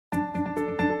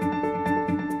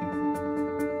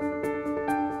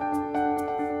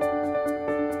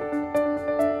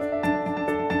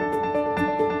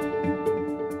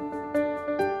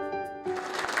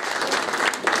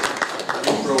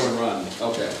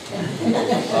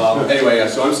Anyway,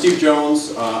 so I'm Steve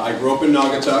Jones. I grew up in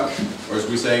Naugatuck, or as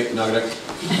we say, Naugatuck.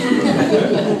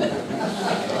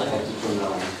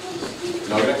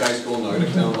 Naugatuck High School,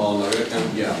 Naugatuck Town Hall, Naugatuck Town,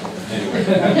 yeah. Anyway,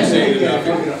 you say it enough.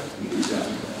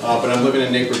 But I'm living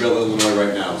in Naperville, Illinois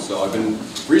right now. So I've been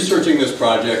researching this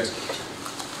project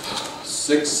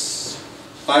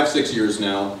 5-6 years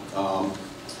now.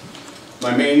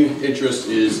 My main interest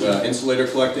is insulator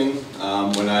collecting.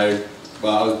 I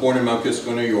was born in Mount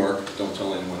Kisco, New York. Don't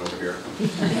tell anyone over here.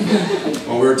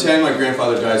 When we were 10, my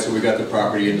grandfather died, so we got the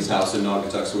property in his house in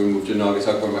Naugatuck. So we moved to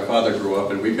Naugatuck where my father grew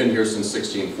up, and we've been here since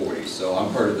 1640. So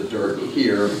I'm part of the dirt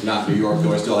here, not New York,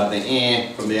 though I still have the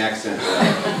from the accent.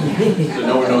 So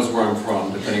no one knows where I'm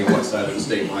from, depending on what side of the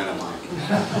state line I'm on.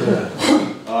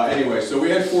 Anyway, so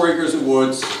we had 4 acres of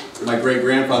woods. My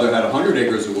great-grandfather had 100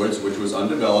 acres of woods, which was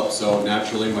undeveloped. So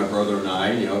naturally, my brother and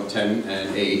I, 10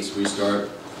 and 8, we start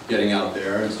getting out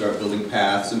there and start building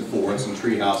paths and forts and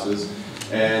tree houses.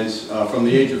 And from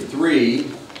the age of 3,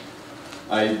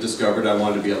 I discovered I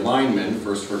wanted to be a lineman,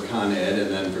 first for Con Ed and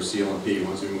then for CLMP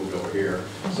once we moved over here.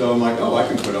 So I'm like, oh, I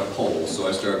can put up poles. So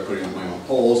I started putting up my own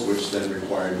poles, which then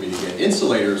required me to get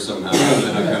insulators somehow. And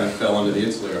then I kind of fell into the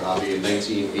insulator hobby. In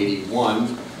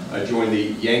 1981, I joined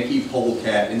the Yankee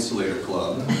Polecat Insulator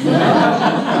Club.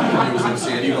 It was in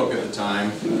Sandy Hook at the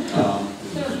time.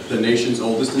 The nation's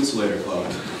oldest insulator club,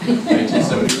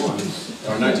 1971,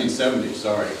 or 1970,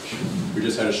 sorry. We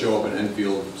just had a show up in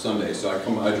Enfield Sunday, so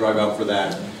I drive out for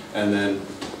that, and then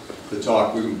the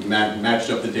talk, we matched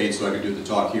up the date so I could do the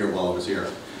talk here while I was here.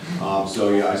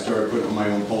 So yeah, I started putting up my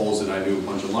own poles, and I knew a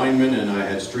bunch of linemen, and I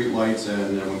had street lights,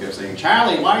 and everyone kept saying,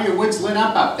 "Charlie, why are your woods lit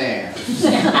up there?"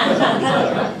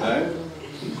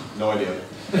 No idea.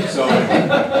 So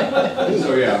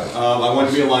yeah, I wanted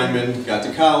to be a lineman, got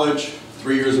to college,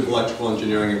 3 years of electrical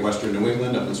engineering in Western New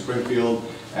England up in Springfield.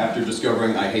 After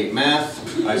discovering I hate math,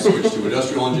 I switched to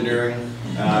industrial engineering,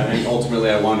 and ultimately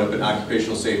I wound up in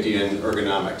occupational safety and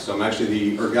ergonomics. So I'm actually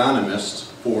the ergonomist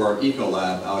for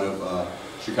Ecolab out of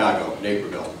Chicago,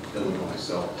 Naperville, Illinois.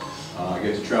 So I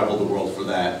get to travel the world for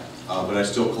that. But I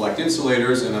still collect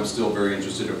insulators, and I'm still very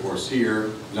interested, of course, here,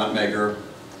 nutmegger,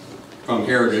 from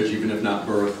heritage, even if not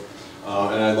birth.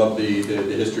 And I love the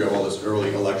history of all this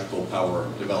early electrical power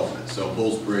development. So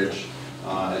Bulls Bridge,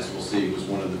 as we'll see, was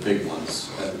one of the big ones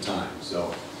at the time.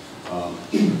 So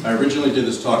I originally did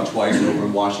this talk twice over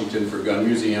in Washington for Gun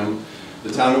Museum.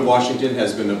 The town of Washington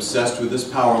has been obsessed with this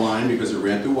power line because it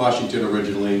ran through Washington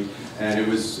originally, and it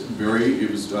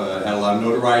had a lot of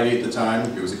notoriety at the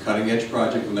time. It was a cutting-edge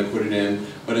project when they put it in,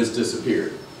 but it's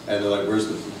disappeared. And they're like,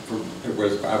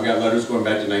 I've got letters going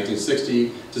back to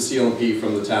 1960 to CLMP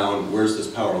from the town, where's this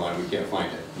power line? We can't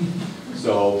find it.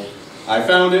 So I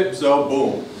found it, so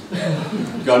boom.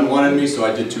 Gun wanted me, so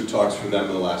I did 2 talks for them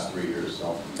in the last 3 years.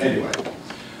 So anyway,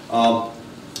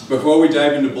 before we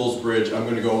dive into Bulls Bridge, I'm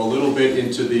going to go a little bit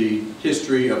into the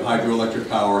history of hydroelectric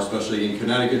power, especially in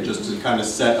Connecticut, just to kind of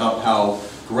set up how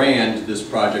grand this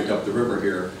project up the river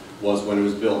here was when it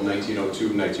was built in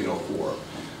 1902,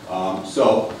 1904.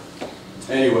 So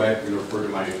anyway, I'm going to refer to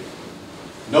my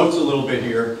notes a little bit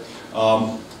here.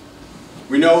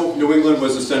 We know New England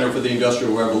was the center for the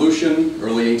Industrial Revolution,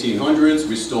 early 1800s.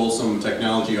 We stole some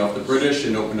technology off the British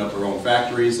and opened up our own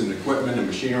factories and equipment and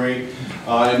machinery.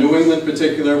 In New England in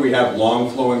particular, we have long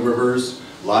flowing rivers,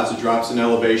 lots of drops in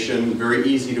elevation, very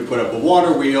easy to put up a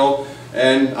water wheel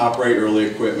and operate early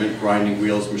equipment, grinding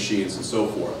wheels, machines, and so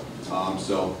forth.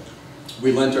 So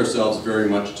we lent ourselves very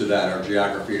much to that, our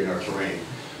geography and our terrain.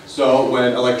 So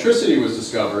when electricity was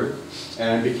discovered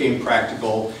and became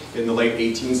practical in the late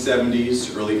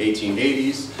 1870s, early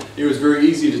 1880s, it was very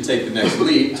easy to take the next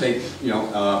leap, set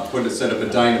up a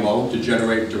dynamo to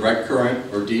generate direct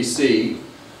current, or DC,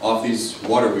 off these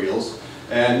water wheels,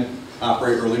 and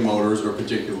operate early motors, or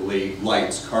particularly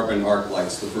lights, carbon arc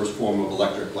lights, the first form of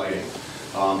electric lighting.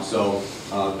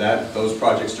 Those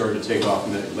projects started to take off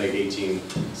in the late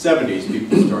 1870s.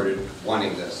 People started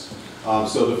wanting this.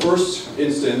 So the first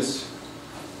instance,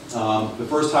 the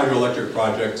first hydroelectric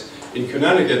project in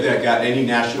Connecticut that got any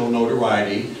national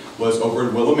notoriety was over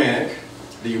in Willimantic,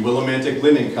 the Willimantic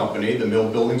Linen Company. The mill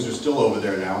buildings are still over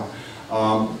there now.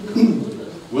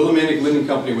 Willimantic Linen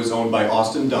Company was owned by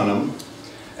Austin Dunham,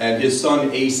 and his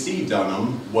son A.C.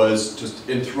 Dunham was just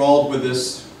enthralled with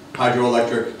this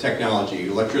hydroelectric technology.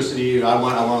 Electricity, I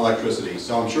want electricity.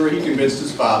 So I'm sure he convinced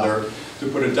his father to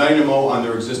put a dynamo on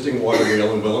their existing water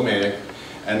wheel in Willimantic,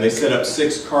 and they set up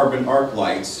 6 carbon arc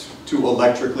lights to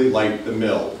electrically light the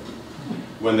mill.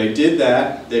 When they did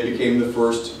that, they became the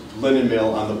first linen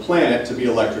mill on the planet to be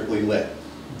electrically lit.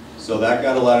 So that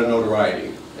got a lot of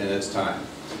notoriety in its time.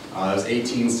 was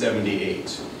 1878.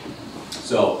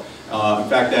 So, in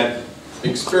fact, that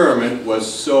experiment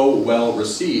was so well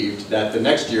received that the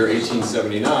next year,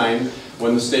 1879,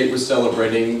 when the state was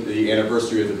celebrating the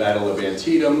anniversary of the Battle of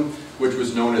Antietam, which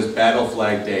was known as Battle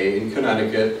Flag Day in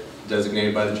Connecticut,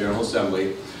 designated by the General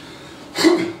Assembly,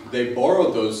 they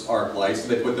borrowed those arc lights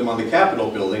and they put them on the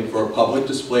Capitol building for a public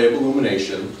display of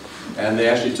illumination. And they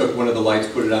actually took one of the lights,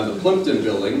 put it on the Plimpton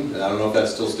building, and I don't know if that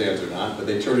still stands or not, but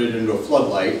they turned it into a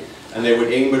floodlight, and they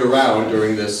would aim it around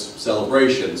during this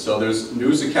celebration. So there's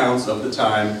news accounts of the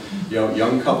time, you know,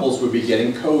 young couples would be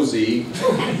getting cozy,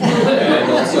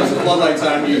 and all of a sudden the floodlight's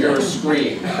on, you hear a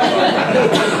scream.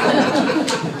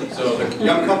 So the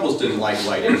young couples didn't like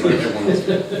lighting, but everyone was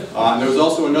good. And there was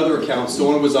also another account,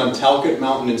 someone was on Talcott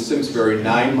Mountain in Simsbury,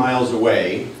 9 miles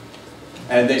away,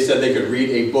 and they said they could read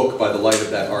a book by the light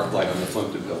of that arc light on the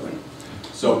Plimpton building.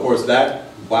 So of course that,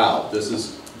 wow, this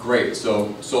is great.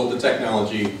 So sold the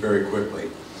technology very quickly.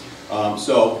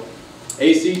 So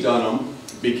A.C. Dunham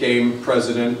became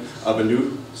president of a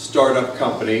new startup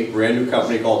company, brand new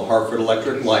company called Hartford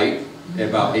Electric Light in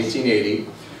about 1880.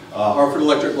 Hartford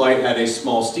Electric Light had a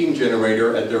small steam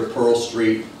generator at their Pearl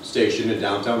Street station in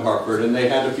downtown Hartford, and they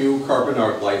had a few carbon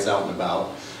arc lights out and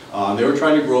about. They were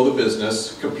trying to grow the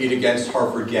business, compete against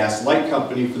Hartford Gas Light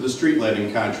Company for the street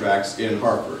lighting contracts in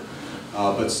Hartford.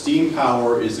 But steam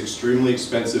power is extremely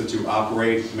expensive to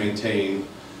operate, maintain,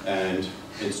 and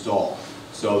install.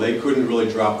 So they couldn't really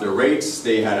drop their rates.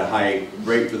 They had a high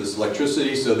rate for this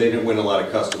electricity, so they didn't win a lot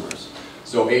of customers.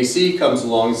 So AC comes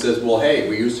along and says, well, hey,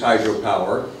 we used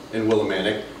hydropower in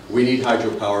Willimantic. We need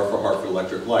hydropower for Hartford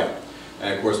Electric Light.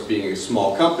 And of course, being a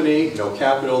small company, no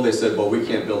capital, they said, well, we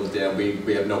can't build a dam.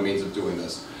 We have no means of doing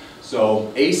this.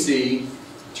 So AC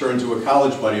turned to a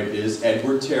college buddy of his,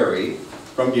 Edward Terry,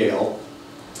 from Yale.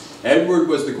 Edward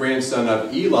was the grandson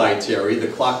of Eli Terry, the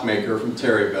clockmaker from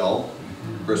Terryville,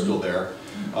 Bristol there.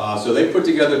 So they put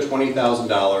together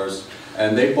 $20,000,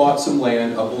 and they bought some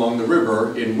land up along the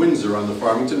river in Windsor on the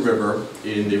Farmington River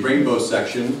in the Rainbow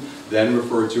section, then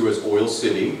referred to as Oil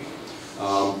City.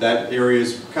 That area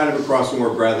is kind of across from where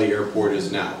Bradley Airport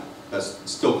is now. That's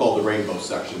still called the Rainbow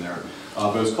section there.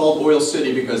 But it was called Oil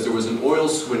City because there was an oil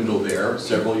swindle there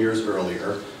several years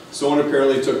earlier. Someone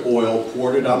apparently took oil,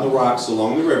 poured it on the rocks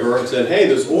along the river, and said, hey,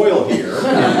 there's oil here.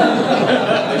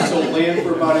 They sold land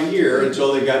for about a year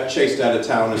until they got chased out of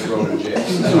town and thrown in jail.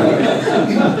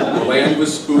 The land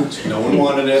was spooked, no one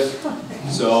wanted it,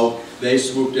 so they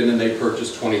swooped in and they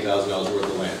purchased $20,000 worth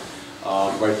of land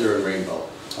right there in Rainbow.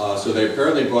 So they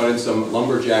apparently brought in some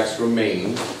lumberjacks from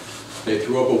Maine. They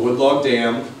threw up a woodlog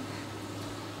dam,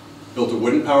 built a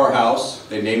wooden powerhouse.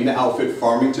 They named the outfit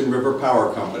Farmington River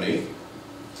Power Company.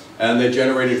 And they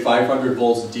generated 500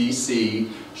 volts DC,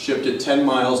 shipped it 10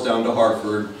 miles down to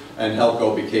Hartford, and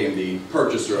Helco became the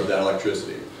purchaser of that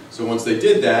electricity. So once they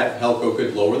did that, Helco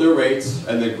could lower their rates,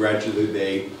 and then gradually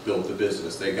they built the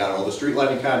business. They got all the street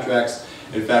lighting contracts.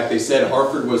 In fact, they said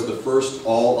Hartford was the first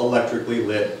all-electrically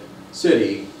lit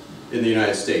city in the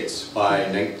United States by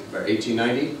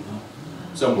 1890?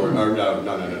 Somewhere, or no,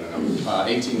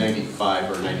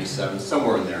 1895 or 97,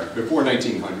 somewhere in there, before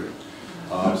 1900.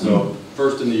 So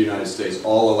first in the United States,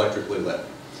 all electrically lit.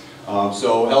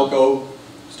 So Helco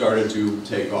started to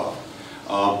take off.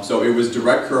 So it was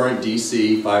direct current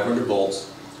DC, 500 volts.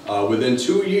 Within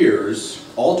 2 years,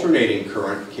 alternating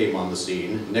current came on the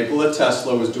scene. Nikola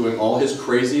Tesla was doing all his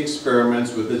crazy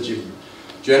experiments with the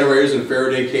generators and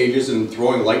Faraday cages and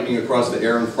throwing lightning across the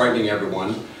air and frightening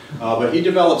everyone. But he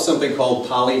developed something called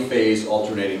polyphase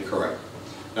alternating current.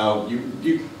 Now,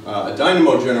 a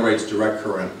dynamo generates direct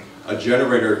current. A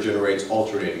generator generates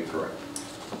alternating current.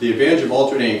 The advantage of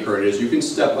alternating current is you can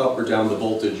step up or down the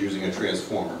voltage using a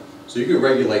transformer. So you can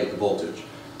regulate the voltage.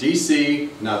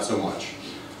 DC, not so much.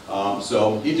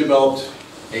 So he developed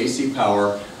AC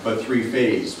power, but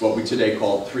three-phase, what we today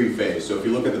call three-phase. So if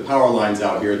you look at the power lines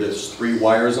out here, there's 3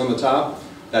 wires on the top.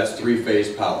 That's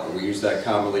three-phase power. We use that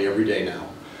commonly every day now.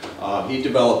 He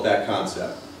developed that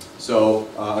concept. So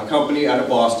a company out of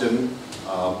Boston,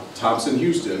 Thompson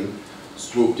Houston,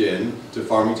 swooped in to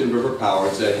Farmington River Power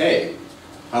and said, hey,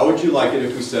 how would you like it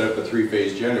if we set up a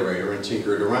 3-phase generator and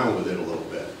tinkered around with it a little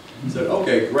bit? He said,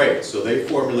 okay, great. So they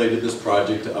formulated this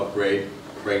project to upgrade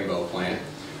Rainbow plant.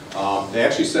 They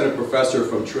actually sent a professor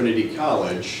from Trinity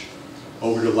College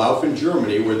over to Laufen,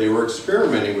 Germany, where they were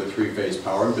experimenting with 3-phase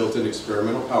power and built an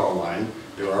experimental power line.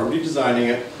 They were already designing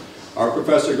it. Our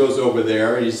professor goes over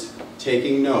there, and he's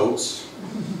taking notes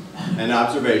and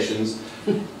observations,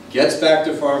 gets back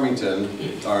to Farmington,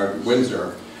 or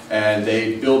Windsor, and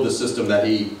they build the system that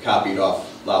he copied off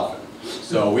Laufen.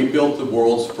 So we built the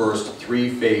world's first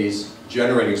 3-phase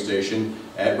generating station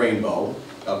at Rainbow,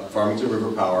 up Farmington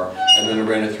River Power, and then it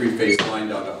ran a 3-phase line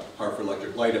down to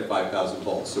Hydroelectric Light at 5,000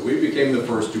 volts. So we became the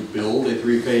first to build a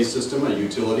 3-phase system, a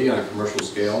utility on a commercial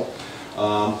scale.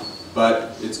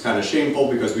 But it's kind of shameful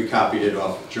because we copied it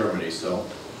off Germany, so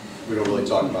we don't really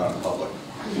talk about it in public.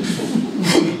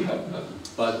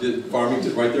 But the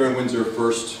Farmington, right there in Windsor,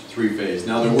 first 3-phase.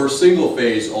 Now there were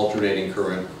single-phase alternating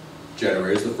current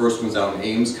generators. The first one's out in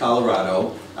Ames,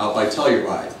 Colorado, out by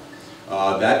Telluride.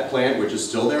 That plant, which is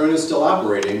still there and is still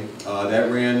operating,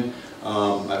 that ran,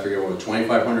 I forget what,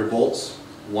 2,500 volts,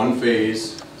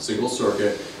 1-phase, single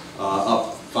circuit,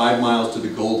 up 5 miles to the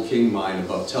Gold King mine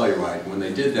above Telluride. When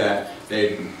they did that,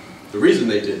 the reason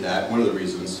they did that, one of the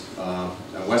reasons,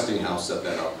 Westinghouse set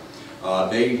that up.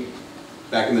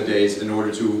 Back in the days, in order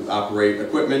to operate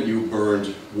equipment, you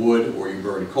burned wood or you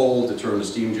burned coal to turn the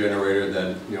steam generator,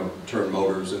 then turn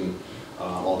motors and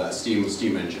all that, steam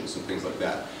engines and things like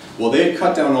that. Well, they had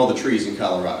cut down all the trees in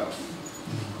Colorado.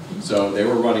 So they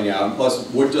were running out, and plus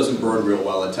wood doesn't burn real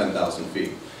well at 10,000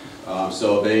 feet.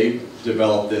 So they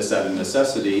developed this out of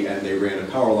necessity, and they ran a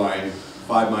power line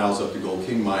 5 miles up the Gold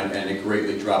King mine, and it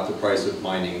greatly dropped the price of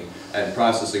mining and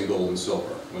processing gold and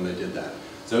silver when they did that.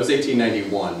 So that was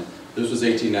 1891. This was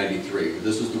 1893.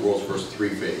 This was the world's first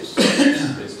 3-phase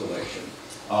installation.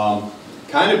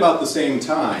 Kind of about the same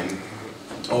time,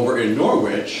 over in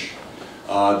Norwich,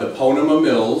 the Ponema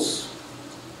Mills,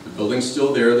 the building's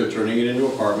still there, they're turning it into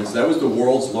apartments. That was the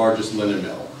world's largest linen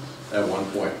mill at one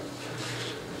point.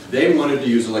 They wanted to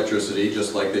use electricity,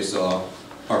 just like they saw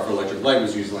Hydroelectric Light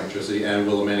was using electricity, and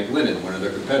Willimantic Linen, one of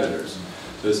their competitors.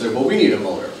 So they said, well, we need a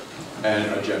motor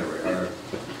and a generator, or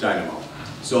dynamo.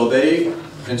 So they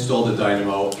installed a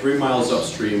dynamo 3 miles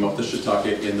upstream up the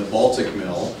Shetucket in the Baltic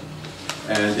Mill,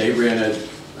 and they ran a,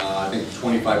 I think,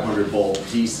 2,500 volt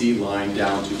DC line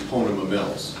down to Ponema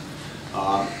Mills,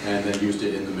 and then used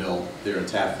it in the mill there in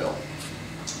Taffville.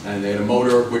 And they had a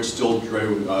motor which still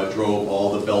drove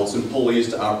all the belts and pulleys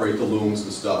to operate the looms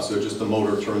and stuff, so just the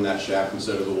motor turned that shaft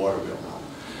instead of the water wheel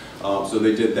now. So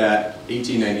they did that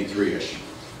 1893-ish.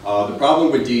 The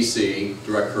problem with DC,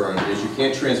 direct current, is you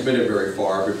can't transmit it very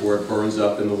far before it burns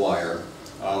up in the wire.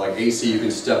 Like AC, you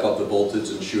can step up the voltage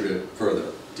and shoot it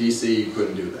further. DC, you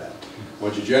couldn't do that.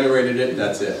 Once you generated it,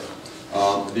 that's it.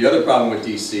 The other problem with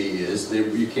DC is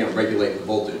you can't regulate the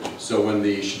voltage. So when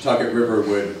the Shetucket River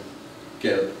would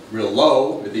get real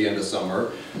low at the end of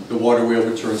summer, the water wheel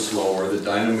would turn slower, the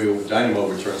dynamo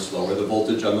would turn slower, the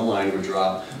voltage on the line would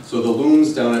drop. So the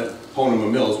looms down at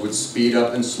Ponema Mills would speed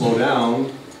up and slow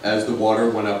down as the water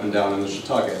went up and down in the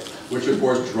Shetucket, which of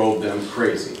course drove them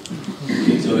crazy.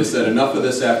 So they said enough of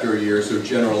this after a year, so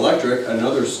General Electric,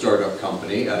 another startup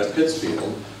company out of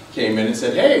Pittsfield, came in and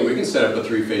said, hey, we can set up a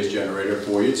 3-phase generator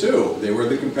for you too. They were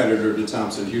the competitor to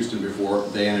Thompson Houston before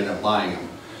they ended up buying them.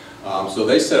 So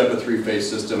they set up a 3-phase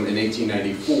system in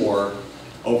 1894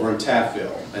 over in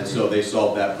Taffville, and so they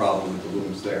solved that problem with the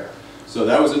looms there. So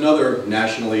that was another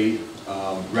nationally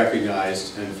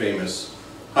recognized and famous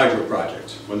hydro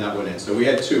project when that went in. So we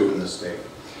had 2 in this state.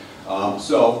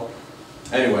 So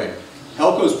anyway,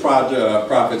 Helco's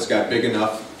profits got big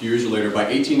enough a few years later. By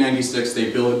 1896,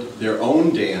 they built their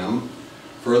own dam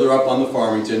further up on the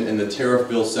Farmington in the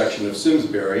Tariffville section of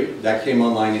Simsbury. That came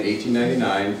online in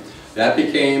 1899. That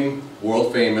became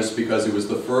world famous because it was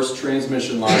the first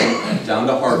transmission line down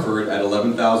to Hartford at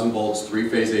 11,000 volts,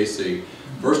 3-phase AC.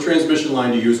 First transmission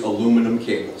line to use aluminum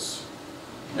cables.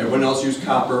 Everyone else used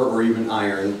copper or even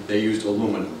iron. They used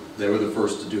aluminum. They were the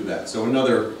first to do that. So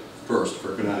another first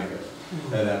for Connecticut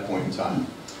at that point in time.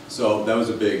 So that was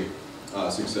a big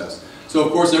success. So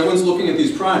of course everyone's looking at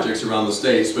these projects around the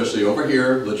state, especially over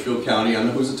here, Litchfield County on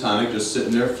the Housatonic, just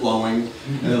sitting there flowing.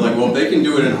 And they're like, well, if they can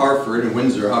do it in Hartford and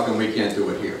Windsor, how come we can't do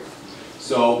it here?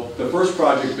 So the first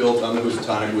project built on the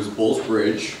Housatonic was Bull's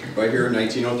Bridge, right here in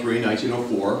 1903,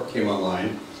 1904, came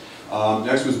online.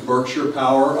 Next was Berkshire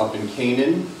Power up in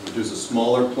Canaan, which was a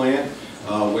smaller plant.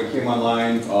 When it came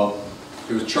online,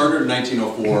 it was chartered in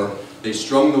 1904. They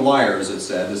strung the wires, it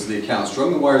said, this is the account,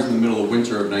 strung the wires in the middle of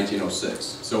winter of 1906.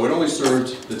 So it only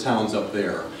served the towns up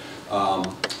there.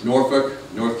 Norfolk,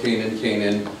 North Canaan,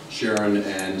 Canaan, Sharon,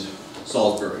 and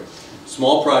Salisbury.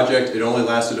 Small project, it only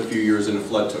lasted a few years and a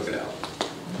flood took it out.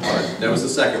 All right, that was the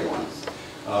second one.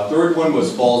 Third one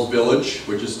was Falls Village,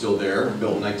 which is still there,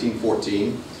 built in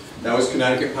 1914. That was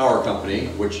Connecticut Power Company,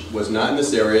 which was not in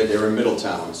this area, they were in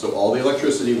Middletown. So all the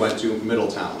electricity went to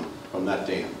Middletown from that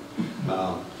dam.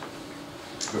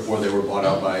 Before they were bought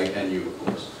out by NU, of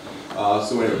course.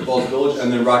 So anyway, Falls Village,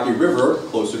 and then Rocky River,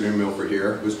 closer to Milford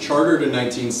here, was chartered in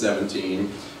 1917,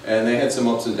 and they had some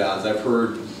ups and downs. I've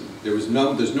heard there's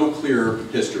no clear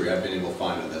history I've been able to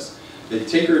find on this. They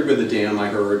tinkered with the dam, I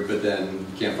heard, but then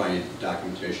can't find any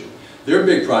documentation. Their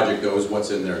big project, though, is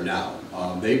what's in there now.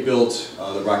 They built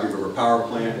the Rocky River Power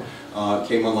Plant,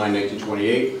 came online in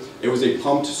 1928. It was a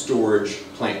pumped storage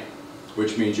plant,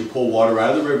 which means you pull water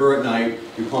out of the river at night,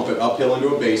 you pump it uphill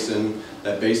into a basin.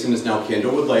 That basin is now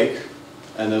Candlewood Lake,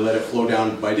 and they let it flow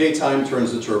down by daytime,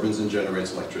 turns the turbines, and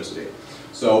generates electricity.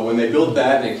 So when they built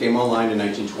that, and it came online in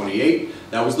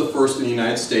 1928, that was the first in the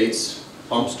United States,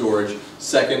 pumped storage,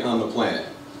 second on the planet.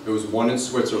 There was one in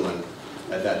Switzerland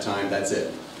at that time, that's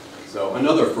it. So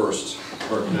another first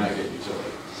for Connecticut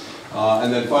utility.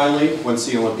 And then finally, when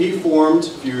CLMP formed, a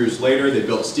few years later, they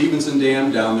built Stevenson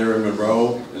Dam down there in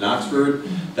Monroe in Oxford.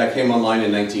 That came online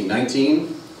in 1919,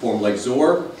 formed Lake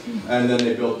Zor. And then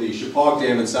they built the Chepaug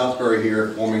Dam in Southbury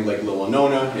here, forming Lake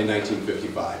Lilanona in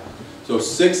 1955. So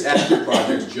 6 active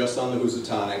projects just on the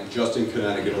Housatonic, just in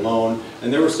Connecticut alone.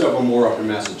 And there were several more up in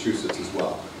Massachusetts as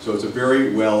well. So it's a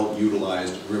very well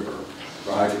utilized river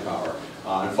for hydropower.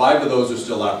 And 5 of those are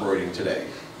still operating today.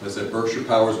 As I said, Berkshire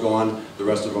Power's gone, the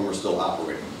rest of them are still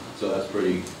operating. So that's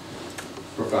pretty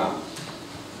profound.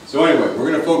 So anyway,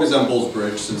 we're going to focus on Bulls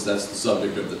Bridge since that's the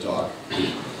subject of the talk.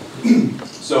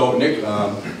 So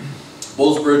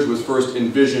Bulls Bridge was first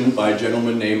envisioned by a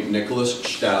gentleman named Nicholas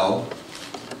Staub.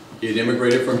 He had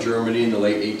immigrated from Germany in the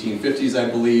late 1850s, I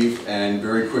believe, and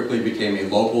very quickly became a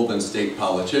local, then state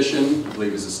politician, I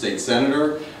believe as a state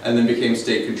senator, and then became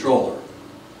state controller.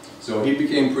 So he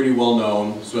became pretty well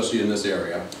known, especially in this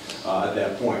area, at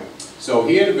that point. So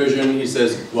he had a vision. He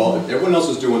says, well, if everyone else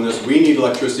is doing this, we need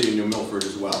electricity in New Milford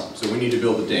as well. So we need to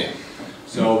build a dam.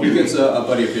 So he gets a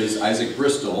buddy of his, Isaac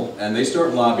Bristol, and they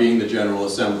start lobbying the General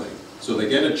Assembly. So they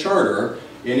get a charter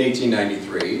in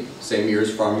 1893, same year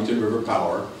as Farmington River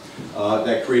Power,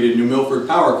 that created New Milford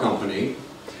Power Company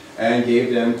and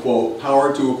gave them, quote,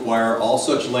 power to acquire all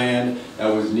such land that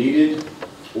was needed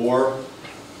or,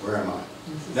 where am I?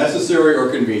 Necessary or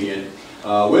convenient,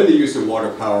 with the use of water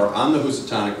power on the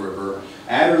Housatonic River,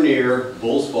 at or near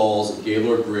Bulls Falls,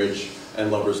 Gaylord Bridge,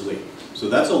 and Lover's Leap. So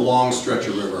that's a long stretch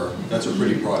of river. That's a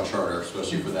pretty broad charter,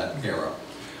 especially for that era.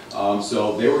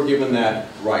 So they were given that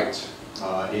right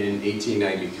in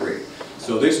 1893.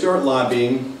 So they start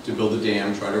lobbying to build a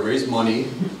dam, try to raise money,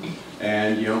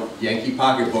 and you know, Yankee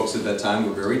pocketbooks at that time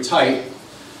were very tight.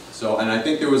 So, and I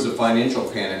think there was a financial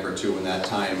panic or two in that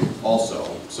time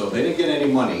also. So they didn't get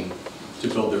any money to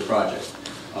build their project.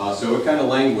 So it kind of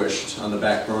languished on the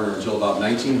back burner until about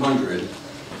 1900.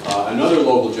 Another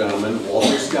local gentleman,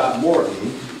 Walter Scott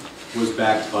Morton, was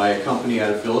backed by a company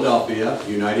out of Philadelphia,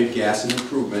 United Gas and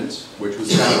Improvement, which was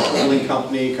kind of a holding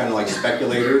company, kind of like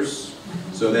speculators.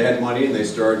 So they had money and they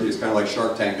started, it's kind of like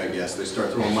Shark Tank, I guess. They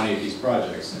start throwing money at these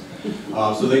projects.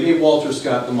 So they gave Walter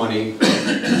Scott the money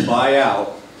to buy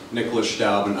out Nicholas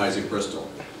Staub and Isaac Bristol.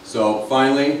 So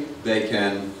finally, they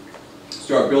can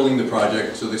start building the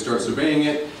project. So they start surveying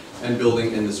it and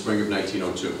building in the spring of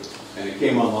 1902. And it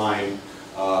came online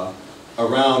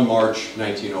around March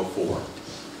 1904.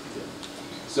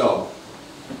 So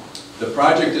the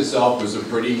project itself was a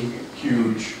pretty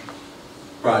huge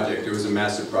project. It was a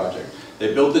massive project.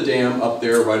 They built the dam up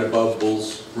there right above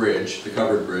Bulls Bridge, the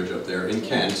covered bridge up there in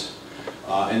Kent.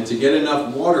 And to get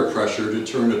enough water pressure to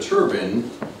turn a turbine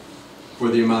for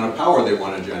the amount of power they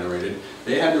wanted generated,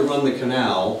 they had to run a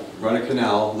canal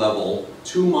level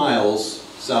 2 miles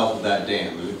south of that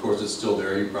dam. And of course it's still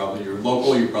there. You're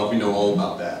local, you probably know all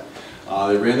about that.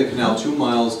 They ran the canal 2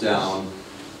 miles down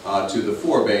to the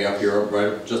forebay up here,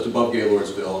 right just above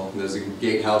Gaylordsville. And there's a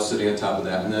gatehouse sitting on top of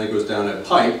that, and then it goes down a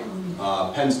pipe,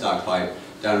 penstock pipe,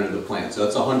 down into the plant. So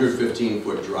that's a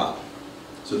 115-foot drop.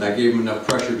 So that gave them enough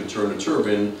pressure to turn a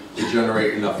turbine to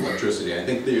generate enough electricity. I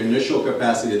think the initial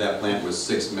capacity of that plant was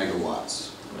 6 megawatts.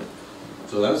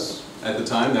 So that's, at the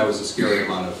time, that was a scary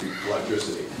amount of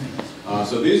electricity.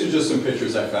 So these are just some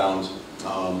pictures I found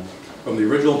from the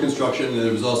original construction, and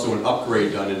there was also an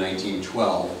upgrade done in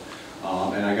 1912.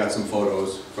 And I got some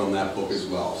photos from that book as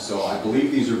well. So I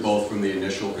believe these are both from the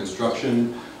initial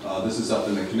construction. This is up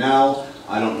in the canal.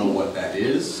 I don't know what that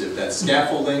is, if that's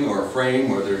scaffolding or a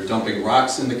frame, or they're dumping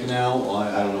rocks in the canal. Well,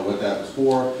 I don't know what that was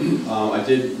for. I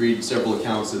did read several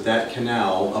accounts that that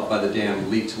canal up by the dam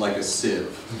leaked like a sieve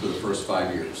for the first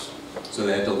 5 years. So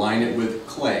they had to line it with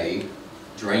clay,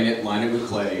 drain it, line it with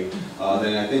clay.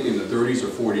 Then I think in the 30s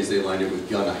or 40s they lined it with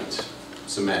gunite,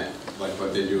 cement, like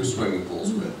what they do with swimming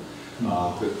pools with,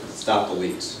 to stop the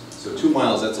leaks. So 2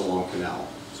 miles, that's a long canal,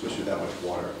 especially with that much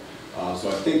water. So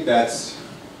I think that's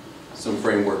some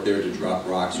framework there to drop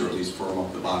rocks or at least firm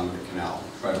up the bottom of the canal,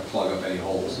 try to plug up any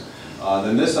holes.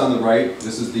 Then this on the right,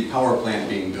 this is the power plant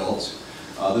being built.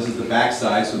 This is the back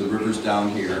side, so the river's down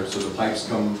here. So the pipes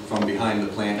come from behind the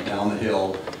plant down the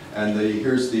hill. And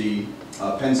here's the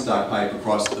penstock pipe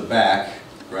across the back,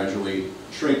 gradually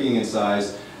shrinking in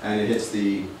size, and it hits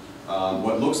the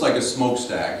what looks like a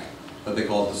smokestack, but they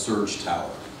call it the surge tower.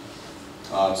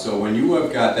 So when you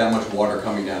have got that much water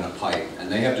coming down a pipe, and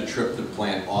they have to trip the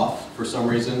plant off for some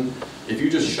reason, if you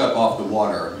just shut off the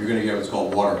water, you're going to get what's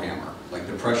called water hammer. Like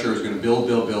the pressure is going to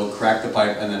build, crack the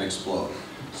pipe, and then explode.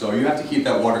 So you have to keep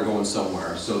that water going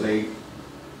somewhere. So they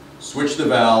switch the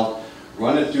valve,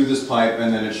 run it through this pipe,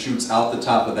 and then it shoots out the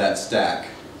top of that stack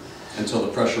until the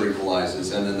pressure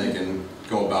equalizes, and then they can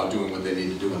go about doing what they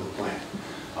need to do in the plant.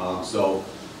 So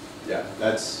yeah,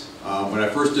 that's when I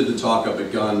first did the talk up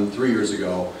at Gunn 3 years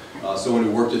ago. Someone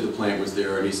who worked at the plant was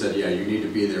there, and he said, yeah, you need to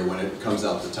be there when it comes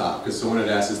out the top. Because someone had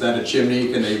asked, is that a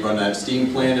chimney? Can they run that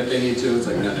steam plant if they need to? It's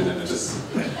like, no.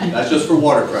 That's just for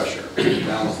water pressure.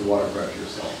 Balance the water pressure.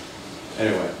 So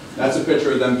anyway, that's a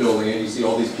picture of them building it. You see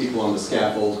all these people on the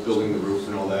scaffolds building the roof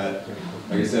and all that.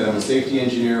 Like I said, I'm a safety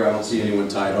engineer. I don't see anyone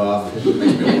tied off. It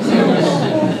makes me a little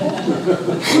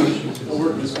nervous. The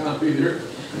workers' comp either.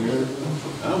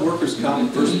 Workers'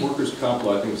 comp, first workers' comp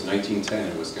law, I think it was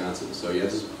 1910 in Wisconsin, so yeah,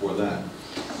 this is before that.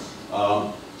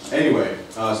 Anyway,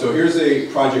 so here's a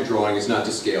project drawing. It's not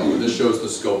to scale, but this shows the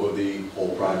scope of the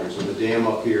whole project. So the dam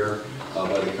up here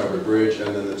by the covered bridge,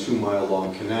 and then the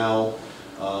 2-mile-long canal,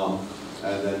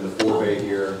 and then the 4-bay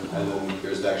here, and then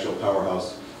there's the actual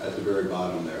powerhouse at the very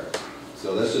bottom there.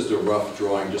 So that's just a rough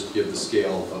drawing, just to give the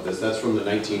scale of this. That's from the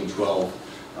 1912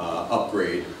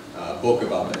 upgrade, book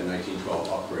about the 1912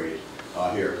 upgrade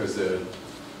here, because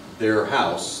their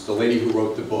house, the lady who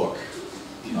wrote the book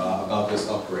about this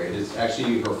upgrade, is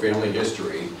actually her family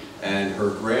history, and her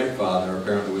grandfather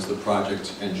apparently was the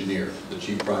project engineer, the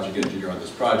chief project engineer on this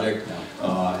project,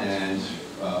 and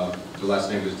the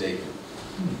last name was Dakin.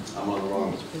 I'm on the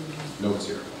wrong notes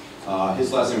here.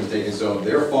 His last name was Dakin, so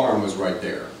their farm was right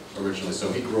there originally, so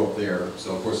he grew up there,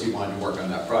 so of course he wanted to work on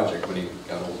that project when he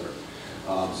got older.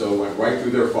 So it went right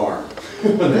through their farm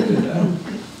when they did that.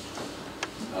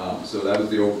 So that was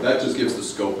that just gives the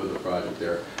scope of the project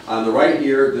there. On the right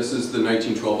here, this is the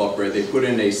 1912 upgrade. They put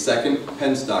in a second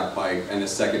penstock pipe and a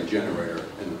second generator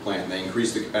in the plant. And they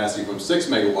increased the capacity from 6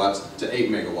 megawatts to 8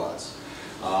 megawatts.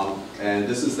 And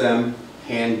this is them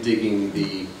hand digging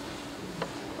the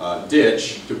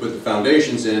ditch to put the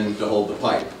foundations in to hold the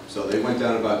pipe. So they went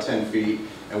down about 10 feet,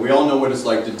 and we all know what it's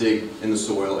like to dig in the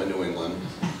soil in New England.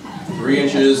 3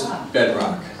 inches,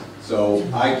 bedrock. So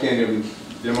I can't even,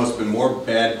 there must have been more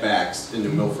bad backs in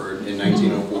New Milford in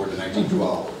 1904 to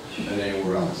 1912 than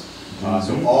anywhere else.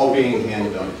 So all being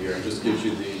hand done here, it just gives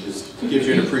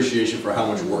you an appreciation for how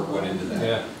much work went into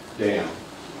that dam.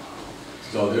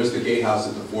 So there's the gatehouse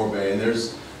at the 4-bay, and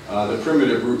there's the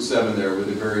primitive Route 7 there with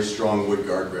a very strong wood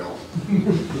guardrail.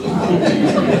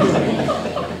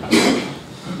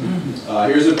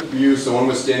 Here's a view. Someone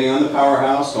was standing on the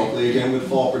powerhouse, hopefully again with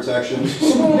fall protection.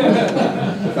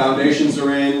 The foundations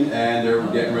are in, and they're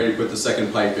getting ready to put the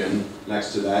second pipe in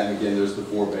next to that. And again, there's the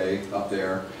 4-bay up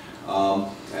there.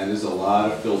 And there's a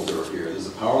lot of fill dirt here. There's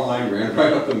a power line ran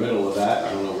right up the middle of that.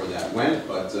 I don't know where that went,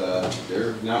 but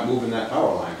they're not moving that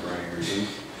power line for any reason.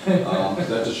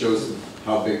 That just shows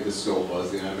how big the scope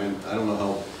was. I mean, I don't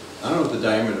know what the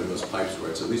diameter of those pipes were.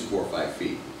 It's at least 4 or 5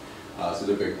 feet. So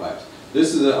they're big pipes.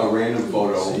 This is a random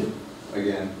photo,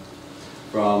 again,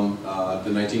 from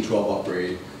the 1912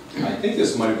 upgrade. I think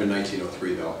this might have been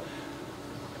 1903 though.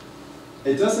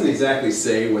 It doesn't exactly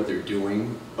say what they're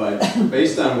doing, but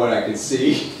based on what I can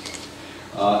see,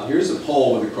 here's a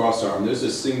pole with a cross arm. There's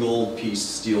a single piece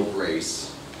steel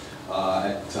brace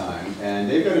at the time, and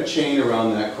they've got a chain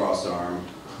around that cross arm,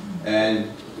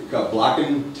 and they've got block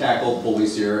and tackle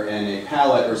pulleys here, and a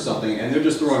pallet or something, and they're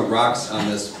just throwing rocks on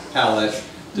this pallet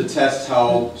to test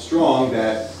how strong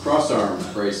that cross arm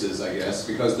brace is, I guess,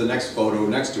 because the next photo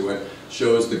next to it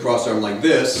shows the cross arm like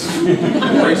this. The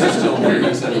brace is still working,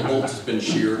 instead the bolt has been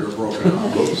sheared or broken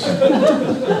off. Oops.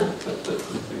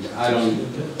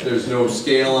 There's no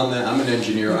scale on that. I'm an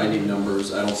engineer, I need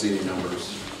numbers. I don't see any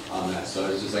numbers on that. So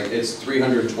it's just like, it's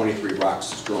 323 rocks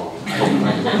strong. But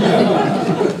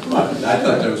I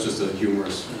thought that was just a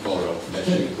humorous photo that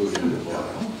she included in the book.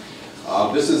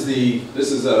 This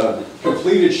is a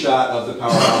completed shot of the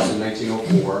powerhouse in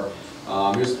 1904.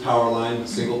 Here's the power line,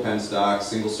 single penstock,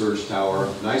 single surge tower,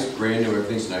 nice brand new,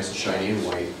 everything's nice and shiny and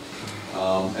white.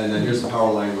 And then here's the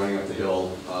power line running up the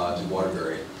hill to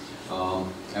Waterbury.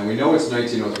 And we know it's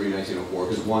 1903, 1904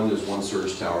 because one, there's one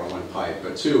surge tower and one pipe,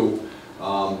 but two,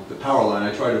 the power line,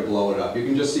 I try to blow it up. You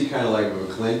can just see kind of like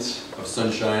a glint of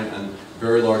sunshine and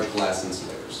very large glass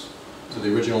insulators. So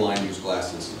the original line used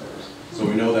glass insulators. So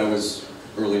we know that was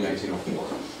early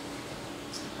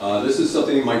 1904. This is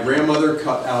something my grandmother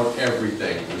cut out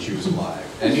everything when she was alive.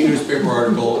 Any newspaper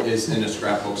article is in a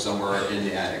scrapbook somewhere in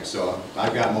the attic, so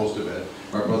I've got most of it.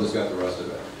 My brother's got the rest of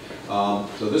it.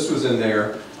 So this was in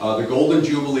there. The Golden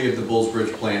Jubilee of the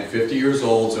Bullsbridge plant, 50 years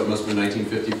old, so it must have been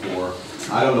 1954.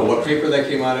 I don't know what paper that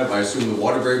came out of. I assume the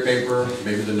Waterbury paper,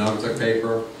 maybe the Naugatuck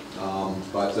paper.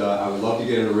 But I would love to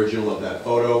get an original of that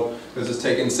photo, because it's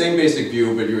taken the same basic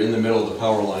view, but you're in the middle of the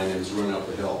power line and it's running up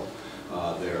the hill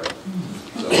there.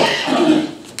 So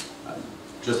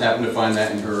just happened to find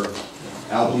that in her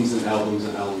albums and albums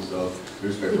and albums of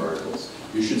newspaper articles.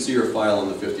 You should see her file on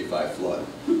the 55 flood.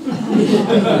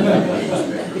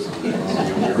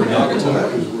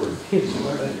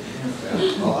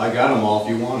 Well, I got them all if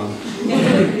you want them.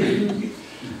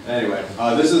 Anyway,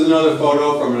 this is another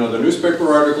photo from another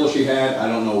newspaper article she had. I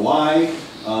don't know why.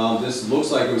 This looks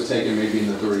like it was taken maybe in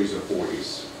the 30s or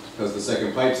 40s, because the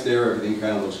second pipe's there, everything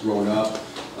kind of looks grown up.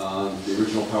 The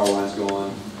original power line's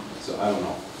gone, so I don't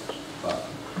know, but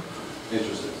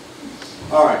interesting.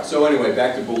 All right, so anyway,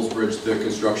 back to Bullsbridge, the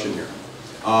construction here.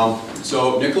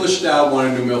 So Nicholas Staub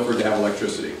wanted New Milford to have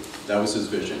electricity. That was his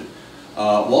vision.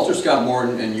 Walter Scott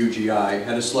Morton and UGI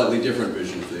had a slightly different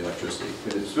vision for the electricity,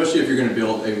 especially if you're going to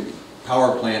build a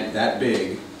power plant that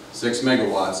big, 6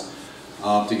 megawatts,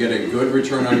 to get a good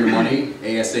return on your money,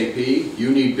 ASAP, you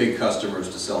need big customers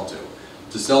to sell to.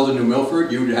 To sell to New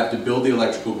Milford, you would have to build the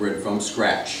electrical grid from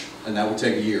scratch, and that would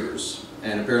take years.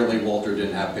 And apparently Walter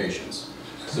didn't have patience.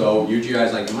 So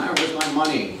UGI's like, where's my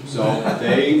money? So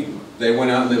they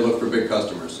went out and they looked for big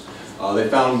customers. They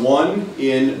found one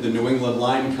in the New England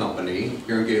Lime Company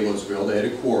here in Galesville. They had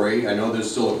a quarry. I know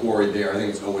there's still a quarry there. I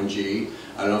think it's O&G.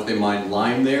 I don't know if they mine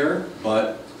lime there,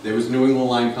 but there was New England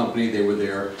Lime Company. They were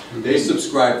there. They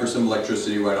subscribed for some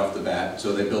electricity right off the bat,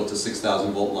 so they built a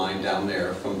 6,000 volt line down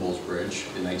there from Bullsbridge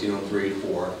in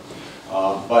 1903-4.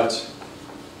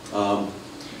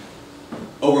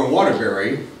 Over in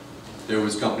Waterbury, there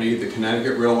was a company, the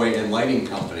Connecticut Railway and Lighting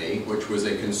Company, which was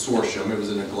a consortium. It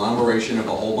was an agglomeration of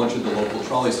a whole bunch of the local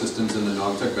trolley systems in the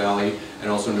Naugatuck Valley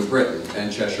and also New Britain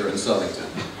and Cheshire and Southington.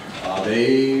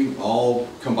 They all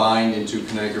combined into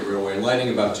Connecticut Railway and Lighting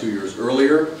about 2 years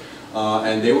earlier,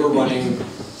 and they were running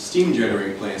steam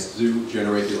generating plants to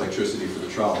generate the electricity for the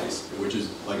trolleys, which is,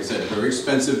 like I said, very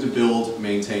expensive to build,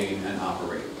 maintain, and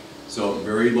operate. So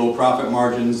very low profit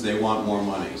margins, they want more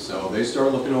money. So they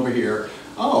start looking over here.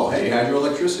 Oh, hey,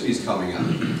 hydroelectricity's coming up.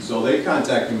 So they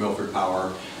contact New Milford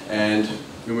Power, and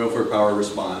New Milford Power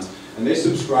responds. And they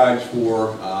subscribed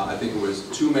for, I think it was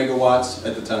 2 megawatts.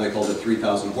 At the time they called it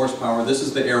 3,000 horsepower. This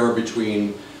is the era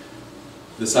between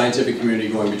the scientific community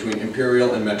going between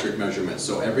imperial and metric measurements.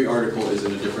 So every article is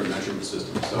in a different measurement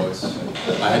system. So it's,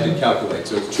 I had to calculate.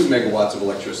 So it's 2 megawatts of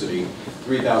electricity,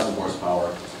 3,000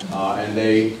 horsepower. And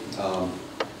they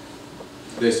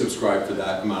subscribed for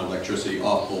that amount of electricity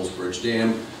off Bullsbridge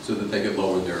Dam so that they could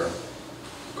lower their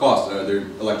costs, their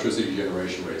electricity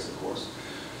generation rates, of course.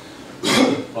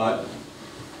 But,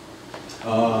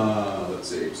 let's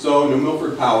see. So New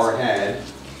Milford Power had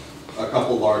a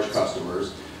couple large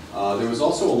customers. There was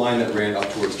also a line that ran up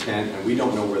towards Kent, and we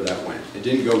don't know where that went. It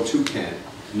didn't go to Kent.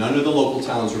 None of the local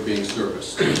towns were being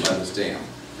serviced by this dam.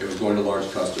 It was going to large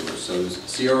customers. So it was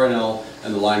CRNL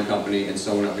and the Lime Company and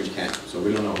someone up in Kent. So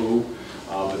we don't know who,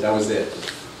 but that was it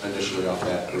initially off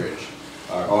that bridge,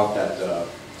 off that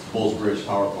Bullsbridge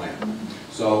power plant.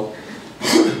 So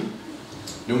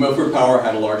New Milford Power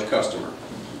had a large customer,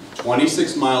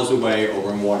 26 miles away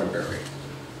over in Waterbury.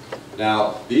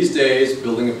 Now, these days,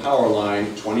 building a power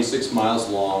line 26 miles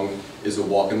long is a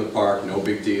walk in the park, no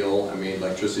big deal. I mean,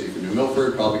 electricity from New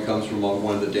Milford probably comes from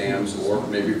one of the dams, or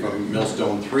maybe from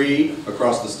Millstone 3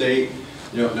 across the state.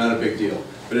 You know, not a big deal.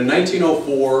 But in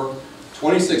 1904,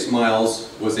 26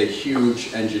 miles was a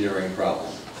huge engineering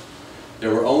problem. There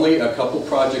were only a couple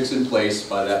projects in place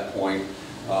by that point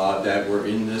that were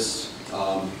in this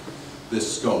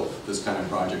this scope, this kind of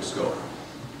project scope.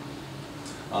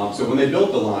 So when they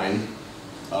built the line,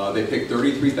 they picked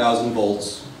 33,000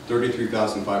 volts,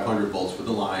 33,500 volts for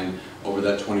the line over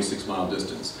that 26-mile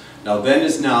distance. Now then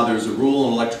as now, there's a rule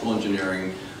in electrical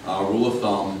engineering, rule of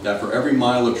thumb, that for every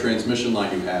mile of transmission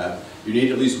line you have, you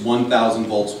need at least 1,000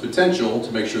 volts potential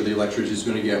to make sure the electricity is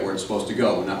going to get where it's supposed to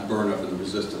go and not burn up in the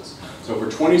resistance. So for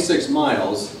 26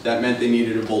 miles, that meant they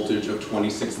needed a voltage of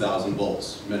 26,000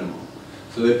 volts minimum.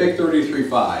 So they picked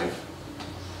 33.5.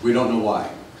 We don't know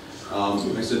why.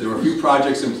 Like I said, there were a few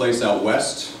projects in place out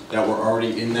west that were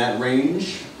already in that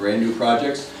range, brand new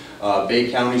projects.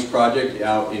 Bay County's project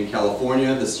out in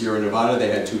California, the Sierra Nevada, they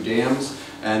had 2 dams,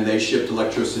 and they shipped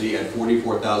electricity at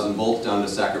 44,000 volts down to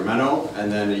Sacramento,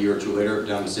 and then a year or 2 later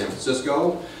down to San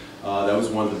Francisco. That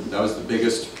was the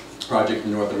biggest project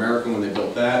in North America when they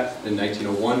built that in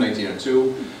 1901,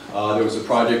 1902. There was a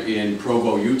project in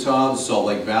Provo, Utah, the Salt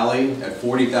Lake Valley, at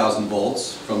 40,000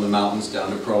 volts from the mountains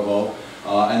down to Provo.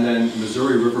 And then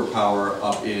Missouri River Power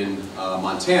up in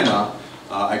Montana.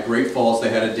 At Great Falls they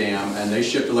had a dam, and they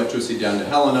shipped electricity down to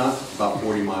Helena, about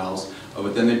 40 miles.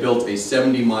 But then they built a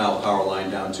 70-mile power line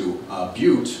down to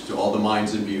Butte, to all the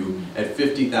mines in Butte, at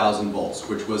 50,000 volts,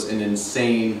 which was an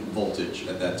insane voltage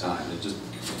at that time. It just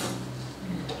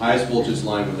highest voltage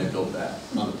line when they built that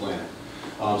on the planet.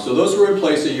 So those were in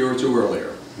place a year or 2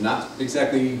 earlier. Not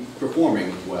exactly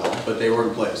performing well, but they were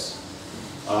in place.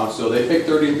 So they picked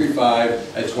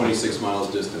 33.5 at 26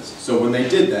 miles distance. So when they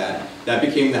did that, that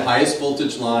became the highest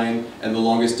voltage line and the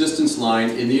longest distance line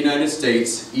in the United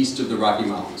States east of the Rocky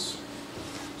Mountains.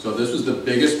 So this was the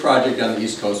biggest project on the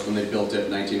East Coast when they built it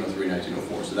in 1903,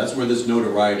 1904. So that's where this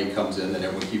notoriety comes in that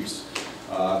everyone keeps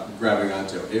grabbing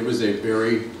onto. It was a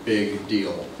very big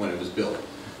deal when it was built,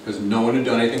 because no one had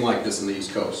done anything like this on the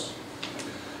East Coast.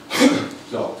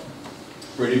 So,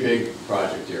 pretty big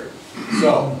project here.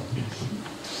 So,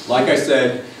 like I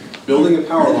said, building a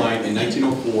power line in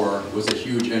 1904 was a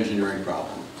huge engineering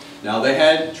problem. Now they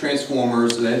had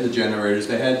transformers, they had the generators,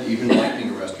 they had even lightning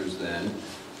arresters then.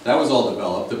 That was all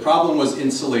developed. The problem was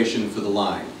insulation for the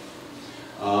line.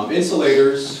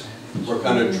 Insulators were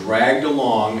kind of dragged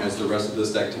along as the rest of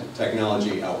this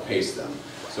technology outpaced them.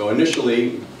 So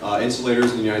initially,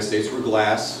 insulators in the United States were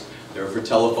glass. They were for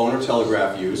telephone or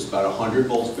telegraph use, about 100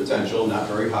 volts potential, not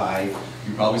very high.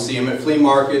 You probably see them at flea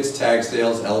markets, tag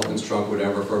sales, elephant's trunk,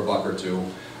 whatever, for $1 or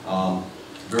 $2.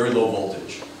 Very low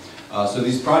voltage. So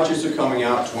these projects are coming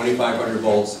out, 2,500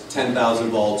 volts, 10,000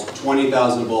 volts,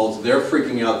 20,000 volts. They're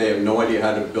freaking out. They have no idea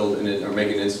how to build or make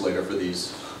an insulator for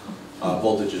these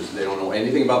voltages. They don't know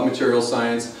anything about material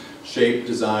science, shape,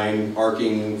 design,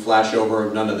 arcing,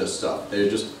 flashover, none of this stuff. They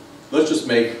just, let's just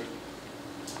make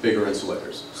bigger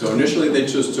insulators. So initially they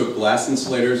just took glass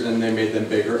insulators and they made them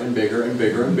bigger and bigger and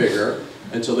bigger and bigger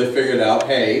until they figured out,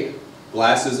 hey,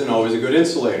 glass isn't always a good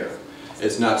insulator.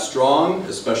 It's not strong,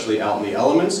 especially out in the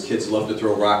elements. Kids love to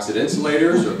throw rocks at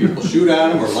insulators, or people shoot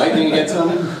at them, or lightning hits them,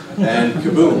 and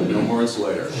kaboom, no more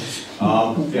insulator.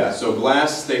 Yeah, so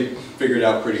glass, they figured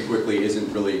out pretty quickly,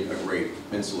 isn't really a great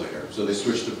insulator. So they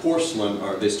switched to porcelain,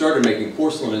 or they started making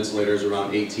porcelain insulators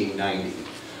around 1890.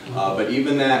 But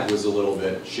even that was a little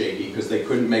bit shaky, because they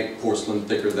couldn't make porcelain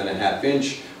thicker than a ½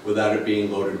 inch without it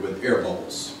being loaded with air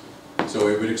bubbles. So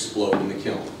it would explode in the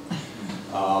kiln.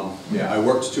 Yeah, I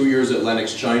worked 2 years at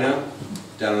Lenox, China,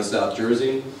 down in South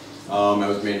Jersey. I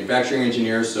was a manufacturing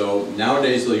engineer, so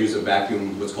nowadays they'll use a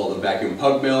vacuum, what's called a vacuum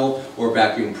pug mill or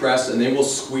vacuum press, and they will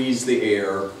squeeze the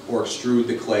air or extrude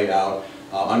the clay out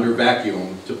under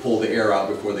vacuum to pull the air out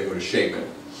before they go to shape it.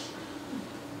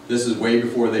 This is way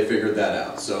before they figured that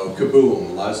out. So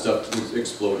kaboom, a lot of stuff would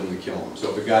explode in the kiln. So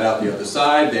if it got out the other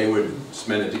side, they would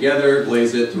cement it together,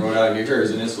 glaze it, throw it out, and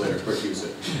here's an insulator, quick use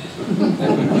it.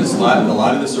 A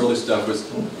lot of this early stuff was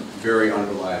very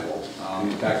unreliable.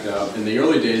 In fact, in the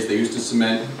early days, they used to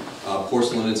cement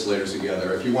porcelain insulators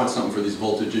together. If you want something for these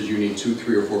voltages, you need 2,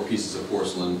 3, or 4 pieces of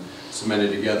porcelain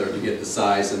cemented together to get the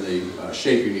size and the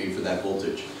shape you need for that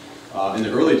voltage. In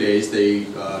the early days, the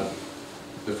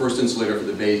first insulator for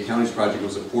the Bay County's project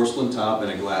was a porcelain top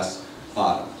and a glass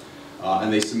bottom.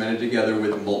 And they cemented together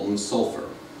with molten sulfur.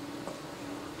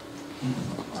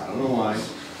 I don't know why.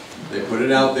 They put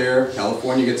it out there.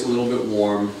 California gets a little bit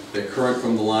warm. The current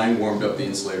from the line warmed up the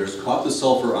insulators, caught the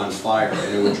sulfur on fire,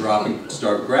 and it would drop and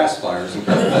start grass fires in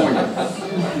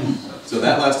California. So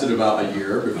that lasted about a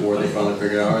year before they finally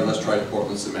figured out, all right, let's try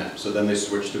Portland cement. So then they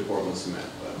switched to Portland cement.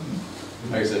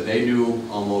 But like I said, they knew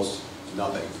almost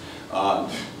nothing.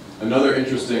 Another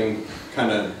interesting,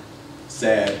 kind of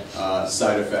sad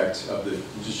side effect of the,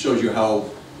 just shows you how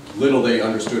little they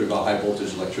understood about high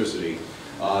voltage electricity.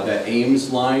 That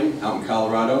Ames line out in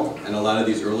Colorado, and a lot of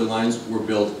these early lines were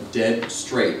built dead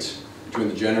straight between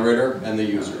the generator and the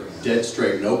user. Dead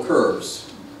straight, no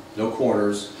curves, no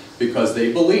corners, because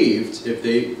they believed if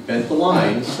they bent the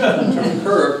line to a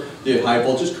curve, the high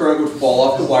voltage current would fall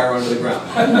off the wire onto the ground.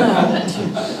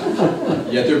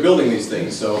 Yet they're building these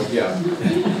things, so yeah.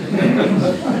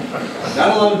 Not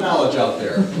a lot of knowledge out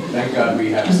there. Thank God we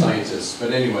have scientists.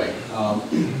 But anyway,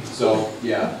 so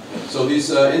yeah. So these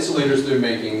insulators they're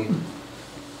making,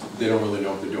 they don't really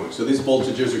know what they're doing. So these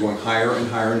voltages are going higher and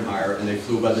higher and higher, and they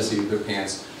flew by the seat of their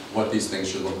pants what these things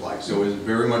should look like. So it was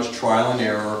very much trial and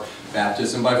error.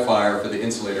 baptism by fire for the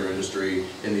insulator industry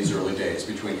in these early days,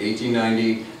 between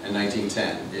 1890 and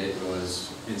 1910. It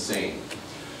was insane.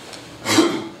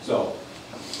 So,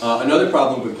 another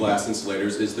problem with glass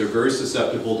insulators is they're very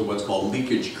susceptible to what's called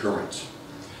leakage current.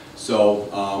 So,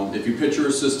 if you picture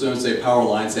a system, say a power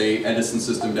line, say Edison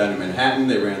system down in Manhattan,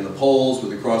 they ran the poles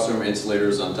with the crossarm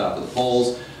insulators on top of the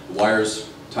poles, the wires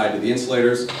tied to the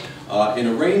insulators. In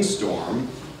a rainstorm,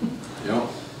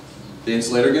 the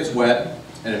insulator gets wet,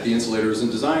 and if the insulator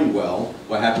isn't designed well,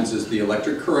 what happens is the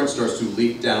electric current starts to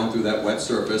leak down through that wet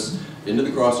surface into the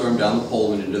crossarm, down the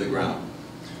pole, and into the ground.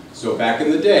 So back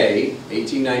in the day,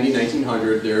 1890,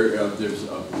 1900, there's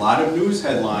a lot of news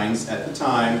headlines at the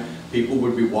time. People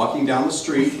would be walking down the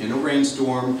street in a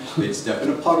rainstorm, they'd step in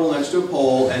a puddle next to a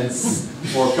pole, or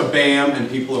kabam, and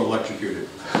people are electrocuted.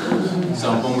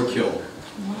 Some of them were killed.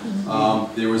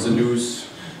 There was a news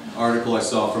article I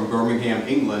saw from Birmingham,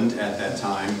 England at that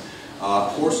time.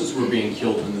 Horses were being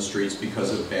killed in the streets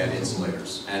because of bad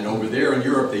insulators. And over there in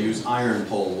Europe, they use iron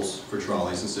poles for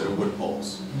trolleys instead of wood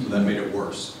poles. So that made it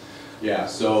worse. Yeah,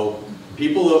 so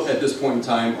people at this point in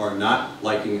time are not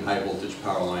liking high voltage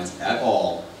power lines at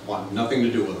all. Want nothing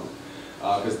to do with them.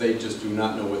 Because they just do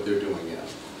not know what they're doing yet.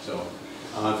 So,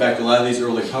 in fact, a lot of these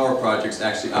early power projects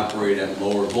actually operate at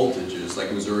lower voltages,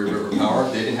 like Missouri River Power.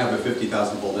 They didn't have a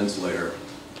 50,000 volt insulator.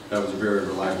 That was very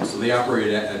reliable. So they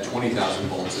operated at 20,000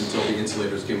 volts until the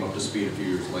insulators came up to speed a few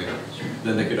years later.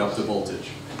 Then they could up the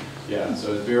voltage. Yeah,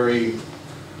 so it's very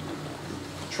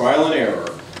trial and error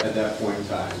at that point in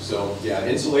time. So yeah,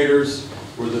 insulators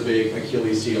were the big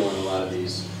Achilles heel in a lot of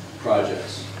these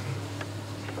projects.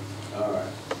 All right.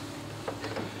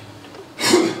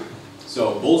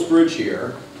 So Bulls Bridge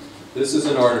here. This is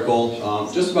an article,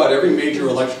 just about every major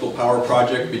electrical power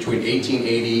project between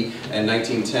 1880 and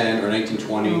 1910 or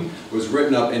 1920 was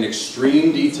written up in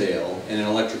extreme detail in an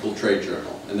electrical trade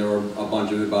journal. And there were a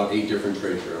bunch of about 8 different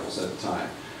trade journals at the time.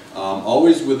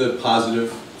 Always with a positive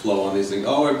flow on these things.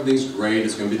 Oh, everything's great,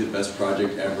 it's going to be the best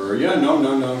project ever. Yeah,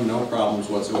 no problems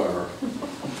whatsoever.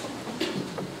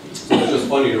 So it's just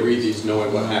funny to read these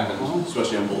knowing what happened,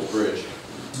 especially on Bulls Bridge.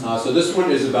 So this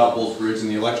one is about Bulls Bridge in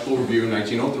the Electrical Review,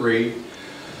 1903.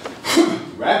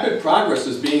 Rapid progress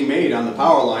is being made on the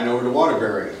power line over to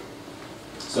Waterbury.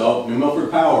 So, New Milford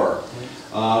Power,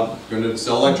 going to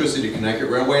sell electricity to Connecticut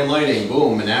Railway and Lighting,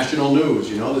 boom, national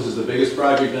news. You know, this is the biggest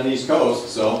project on the East Coast.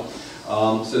 So,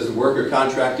 says the work of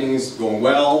contracting is going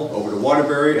well over to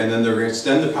Waterbury, and then they're going to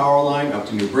extend the power line up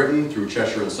to New Britain through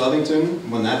Cheshire and Southington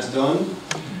when that's done.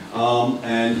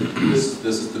 And this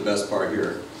is the best part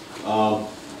here.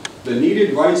 The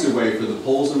needed rights-of-way for the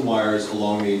poles and wires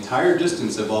along the entire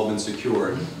distance have all been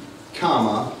secured,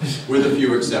 comma, with a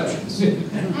few exceptions.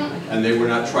 And they were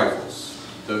not trifles.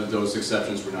 Those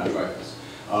exceptions were not trifles.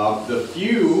 The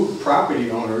few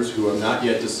property owners who have not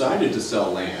yet decided to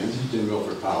sell land in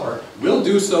Milford Power will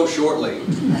do so shortly.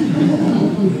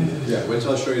 Yeah, wait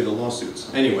till I show you the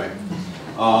lawsuits. Anyway,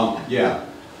 yeah.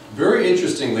 Very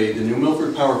interestingly, the New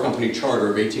Milford Power Company Charter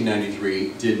of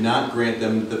 1893 did not grant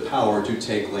them the power to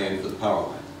take land for the power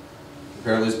line.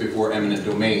 Apparently it's before eminent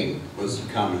domain was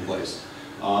commonplace.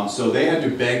 So they had to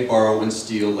beg, borrow, and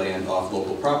steal land off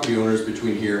local property owners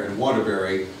between here and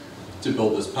Waterbury to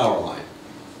build this power line.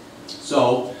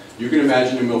 So you can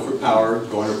imagine New Milford Power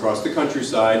going across the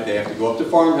countryside. They have to go up to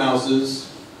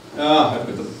farmhouses. I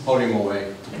put the podium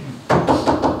away.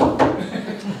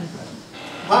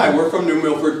 Hi, we're from New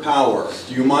Milford Power.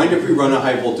 Do you mind if we run a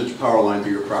high voltage power line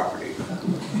through your property?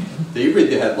 They read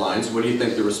the headlines. What do you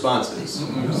think the response is?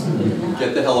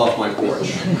 Get the hell off my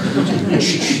porch.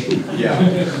 Yeah.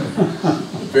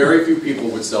 Very few people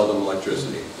would sell them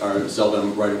electricity, or sell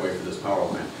them right away for this power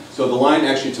line. So the line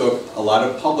actually took a lot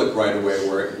of public right of way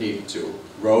where it needed to.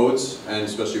 Roads, and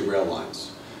especially rail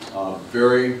lines.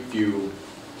 Very few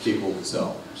people would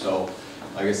sell. So,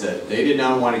 like I said, they did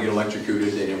not want to get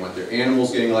electrocuted, they didn't want their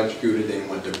animals getting electrocuted, they didn't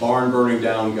want their barn burning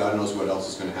down, God knows what else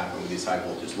is going to happen with these high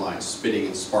voltage lines, spitting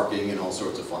and sparking and all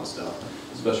sorts of fun stuff,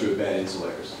 especially with bad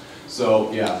insulators.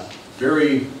 So yeah,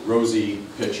 very rosy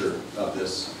picture of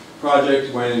this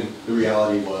project when the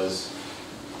reality was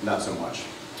not so much.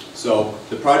 So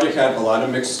the project had a lot of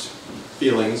mixed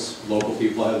feelings, local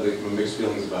people had mixed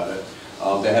feelings about it.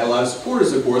 They had a lot of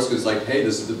supporters, of course, because like, hey,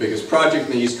 this is the biggest project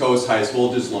in the East Coast, highest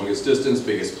voltage, longest distance,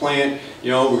 biggest plant. You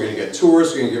know, we're going to get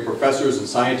tourists, we're going to get professors and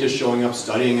scientists showing up,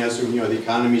 studying us. You know, the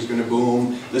economy's going to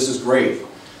boom. This is great.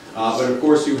 But of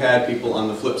course, you had people on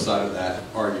the flip side of that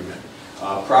argument.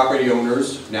 Property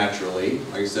owners, naturally,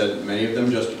 like I said, many of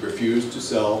them just refused to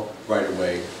sell right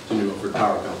away to New Milford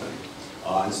Power Company.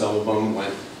 And some of them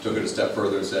took it a step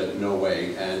further and said, no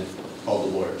way, and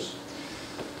called the lawyers.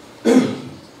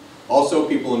 Also,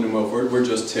 people in New Milford were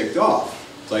just ticked off.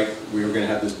 It's like we were going to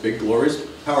have this big, glorious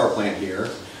power plant here,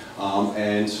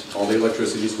 and all the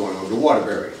electricity is going over to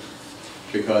Waterbury.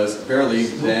 Because apparently,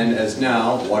 then as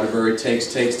now, Waterbury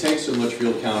takes from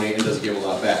Litchfield County and doesn't give a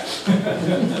lot back.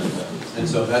 And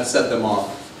so that set them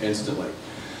off instantly.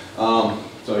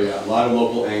 So yeah, a lot of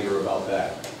local anger about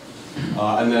that.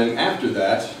 And then after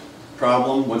that,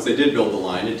 problem, once they did build the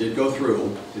line, it did go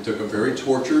through. It took a very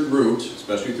tortured route,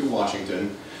 especially through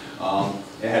Washington.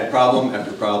 It had problem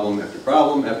after problem after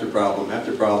problem after problem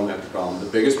after problem after problem. The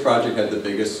biggest project had the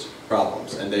biggest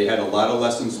problems, and they had a lot of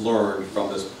lessons learned from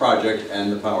this project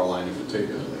and the power line in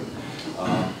particularly.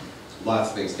 Lots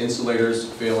of things, insulators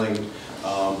failing,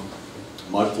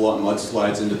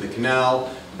 mudslides into the canal,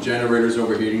 generators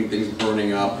overheating, things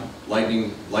burning up,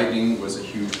 lightning was a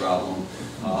huge problem,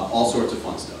 all sorts of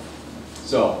fun stuff.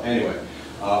 So anyway,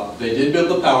 they did build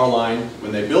the power line.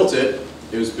 When they built it,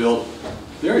 it was built,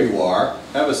 there you are,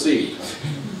 have a seat.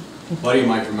 A buddy of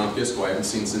mine from Mount Kisco I haven't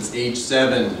seen since age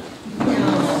 7.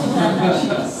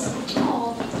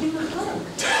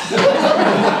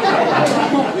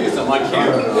 It's on my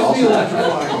camera now.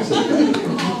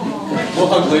 We'll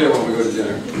hug later when we go to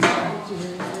dinner.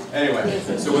 Anyway,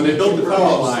 so when they built the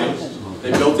power line,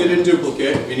 they built it in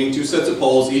duplicate, meaning 2 sets of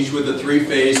poles, each with a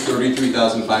 3-phase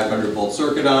 33,500 volt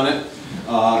circuit on it,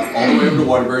 all the way over to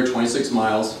Waterbury, 26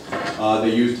 miles.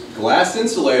 They used glass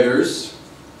insulators,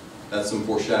 that's some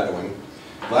foreshadowing,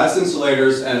 glass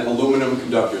insulators and aluminum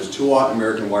conductors, 2-aught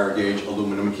American wire gauge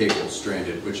aluminum cables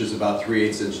stranded, which is about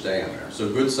 3/8 inch diameter, so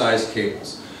good sized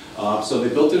cables. So they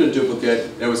built it in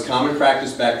duplicate. That was common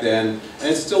practice back then, and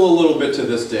it's still a little bit to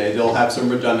this day. They'll have some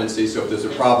redundancy, so if there's a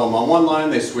problem on one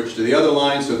line, they switch to the other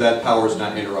line so that power is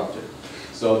not interrupted.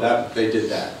 So they did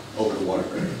that over to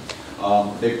Waterbury.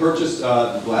 They purchased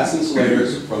glass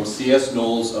insulators from C.S.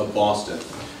 Knowles of Boston.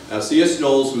 Now C.S.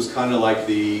 Knowles was kind of like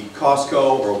the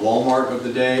Costco or Walmart of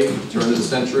the day, turn of the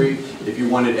century. If you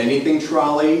wanted anything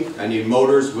trolley, I need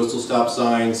motors, whistle stop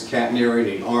signs, catenary,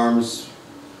 need arms,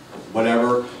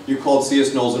 whatever, you called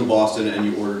C.S. Knowles in Boston and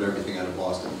you ordered everything out of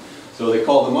Boston. So they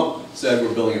called them up, said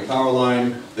we're building a power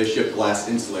line, they shipped glass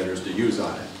insulators to use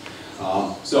on it.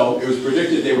 So it was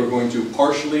predicted they were going to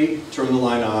partially turn the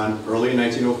line on early in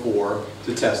 1904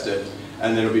 to test it,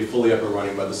 and then it would be fully up and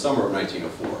running by the summer of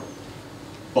 1904.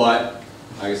 But,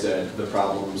 like I said, the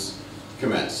problems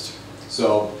commenced.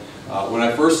 So when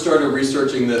I first started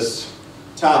researching this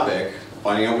topic,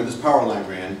 finding out where this power line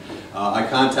ran, I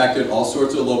contacted all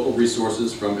sorts of local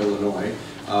resources from Illinois,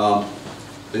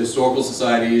 the historical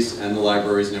societies and the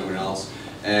libraries and everyone else.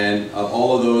 And of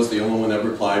all of those, the only one that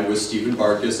replied was Stephen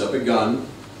Barkus up at Gunn,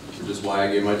 which is why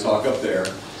I gave my talk up there.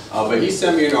 But he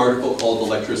sent me an article called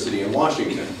Electricity in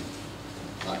Washington.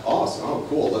 Like, awesome, oh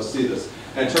cool, let's see this.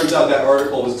 And it turns out that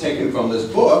article was taken from this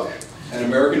book, An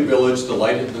American Village, The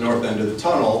Light at the North End of the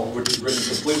Tunnel, which is written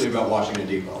completely about Washington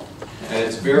Depot. And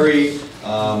it's very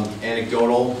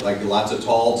anecdotal, like lots of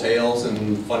tall tales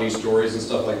and funny stories and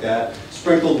stuff like that,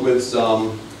 sprinkled with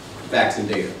some facts and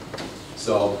data.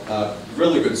 So,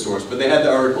 really good source. But they had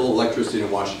the article, Electricity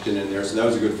in Washington, in there, so that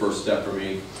was a good first step for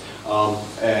me.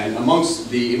 And amongst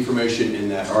the information in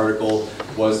that article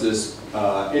was this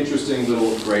interesting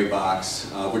little gray box,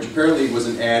 which apparently was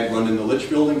an ad run in the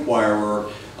Litchfield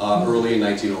Inquirer early in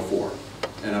 1904.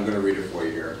 And I'm going to read it for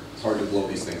you here. It's hard to blow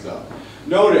these things up.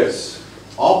 Notice,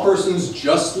 all persons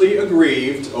justly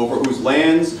aggrieved over whose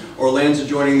lands or lands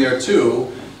adjoining thereto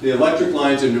the electric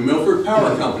lines of New Milford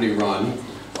Power Company run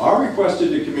are requested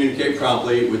to communicate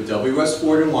promptly with W.S.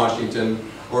 Ford in Washington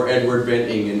or Edward Van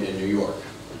Ingen in New York.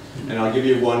 And I'll give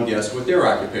you one guess what their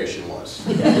occupation was.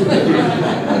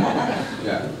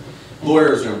 Yeah.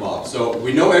 Lawyers are involved. So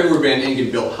we know Edward Van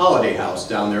Ingen built Holiday House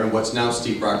down there in what's now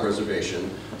Steep Rock Reservation.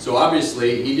 So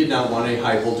obviously he did not want a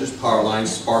high voltage power line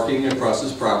sparking across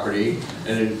his property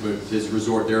and his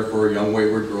resort there for young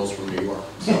wayward girls from New York.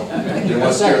 So they didn't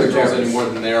want to scare the girls any more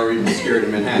than they are even scared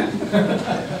in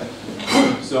Manhattan.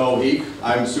 So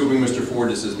I'm assuming Mr.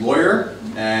 Ford is his lawyer,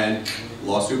 and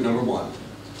lawsuit number 1.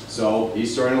 So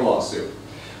he's starting a lawsuit.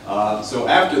 So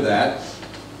after that,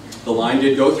 the line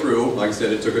did go through. Like I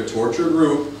said, it took a tortured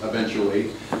route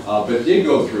eventually, but it did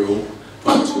go through.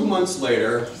 About 2 months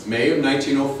later, May of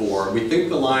 1904, we think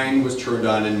the line was turned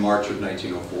on in March of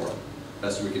 1904.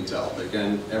 Best we can tell. But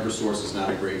again, Eversource is not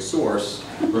a great source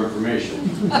for information.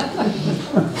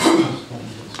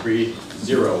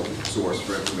 Zero source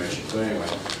for information. So anyway,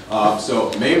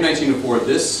 so May of 1904,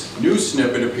 this news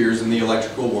snippet appears in the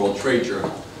Electrical World Trade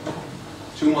Journal,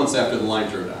 2 months after the line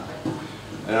turned on.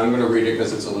 And I'm going to read it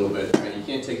because it's a little bit, you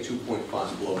can't take 2-point font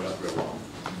and blow it up real well.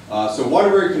 So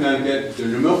Waterbury, Connecticut, the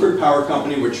New Milford Power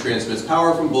Company, which transmits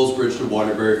power from Bullsbridge to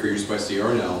Waterbury for use by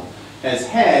CRNL, has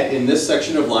had in this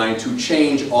section of line to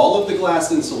change all of the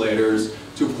glass insulators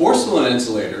to porcelain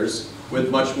insulators with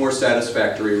much more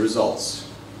satisfactory results.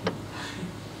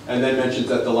 And then mentions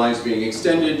that the line's being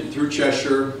extended through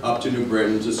Cheshire up to New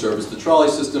Britain to service the trolley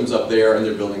systems up there, and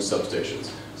they're building substations.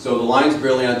 So the line's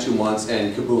barely on 2 months,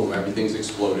 and kaboom, everything's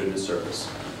exploded in service.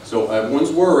 So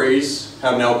everyone's worries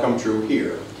have now come true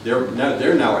here. They're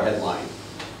now a headline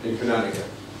in Connecticut.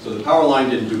 So the power line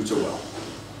didn't do so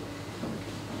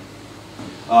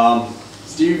well.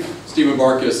 Stephen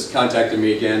Barkus contacted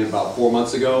me again about 4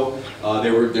 months ago.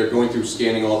 They're going through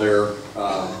scanning all their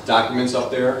documents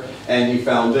up there, and he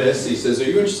found this. He says, "Are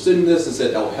you interested in this?" And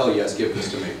said, "Oh, hell yes, give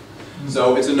this to me."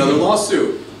 So it's another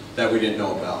lawsuit that we didn't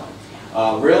know about.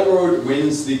 Railroad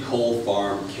wins the coal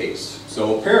farm case.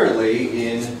 So apparently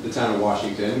in the town of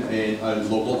Washington, a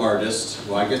local artist,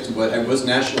 well, I guess what was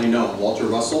nationally known, Walter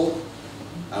Russell,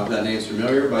 I don't know if that name's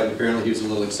familiar, but apparently he was a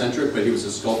little eccentric, but he was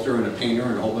a sculptor and a painter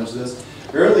and a whole bunch of this.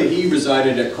 Apparently he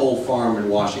resided at Coal Farm in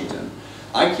Washington.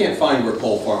 I can't find where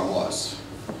Coal Farm was,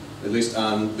 at least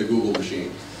on the Google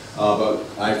machine. But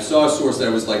I saw a source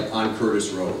that was like on Curtis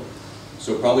Road.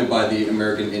 So probably by the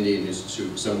American Indian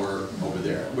Institute, somewhere over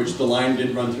there, which the line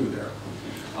did run through there.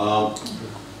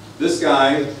 This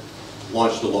guy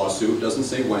launched a lawsuit, doesn't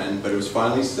say when, but it was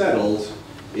finally settled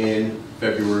in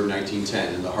February of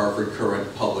 1910, and the Hartford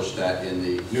Courant published that in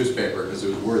the newspaper because it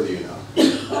was worthy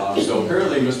enough. So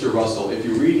apparently Mr. Russell, if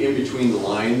you read in between the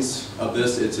lines of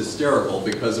this, it's hysterical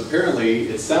because apparently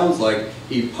it sounds like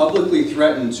he publicly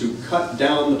threatened to cut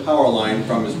down the power line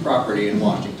from his property in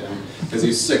Washington because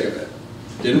he's sick of it.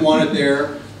 Didn't want it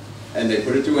there, and they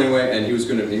put it through anyway, and he was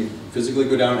going to physically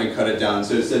go down and cut it down.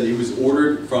 So it said he was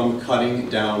ordered from cutting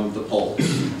down the poles,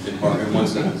 in one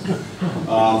sentence.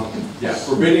 Yeah,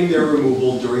 forbidding their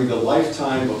removal during the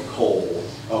lifetime of coal,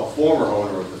 a former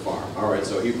owner of the farm. All right,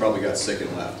 so he probably got sick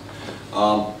and left.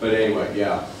 But anyway,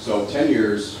 yeah, so 10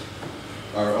 years,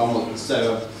 or almost instead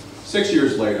of 6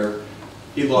 years later,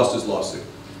 he lost his lawsuit.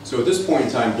 So at this point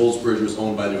in time, Bullsbridge was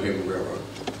owned by the New Haven Railroad.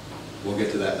 We'll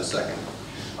get to that in a second.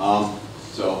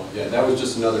 So yeah, that was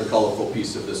just another colorful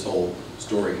piece of this whole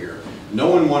story here.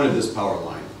 No one wanted this power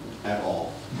line at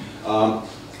all.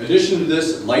 In addition to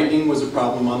this, lightning was a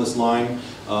problem on this line.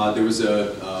 There was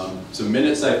some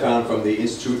minutes I found from the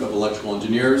Institute of Electrical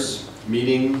Engineers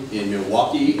meeting in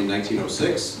Milwaukee in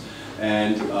 1906,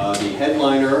 and the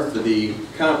headliner for the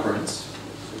conference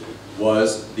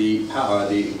was the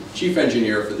chief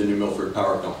engineer for the New Milford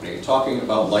Power Company, talking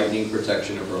about lightning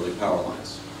protection of early power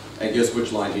lines. And guess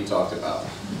which line he talked about?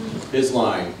 His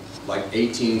line, like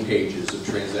 18 pages of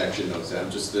transaction notes.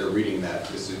 I'm just there reading that.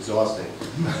 It's exhausting.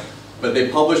 But they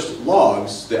published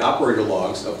logs, the operator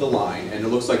logs of the line, and it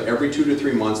looks like every 2 to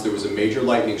 3 months there was a major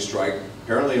lightning strike.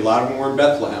 Apparently a lot of them were in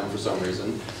Bethlehem for some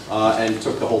reason, and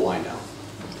took the whole line down.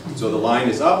 So the line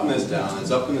is up and it's down, it's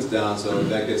up and it's down, so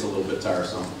that gets a little bit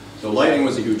tiresome. So lightning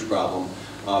was a huge problem.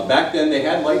 Back then they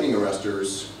had lightning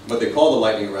arresters, what they called a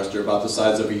lightning arrestor, about the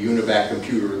size of a UNIVAC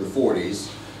computer in the 40s.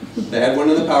 They had one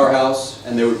in the powerhouse,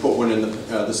 and they would put one in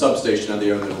the substation on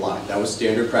the other end of the line. That was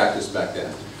standard practice back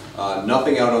then.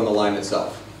 Nothing out on the line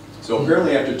itself. So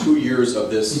apparently after 2 years of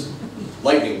this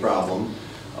lightning problem,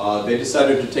 they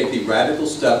decided to take the radical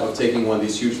step of taking one of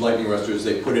these huge lightning arresters.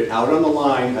 They put it out on the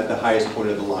line at the highest point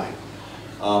of the line.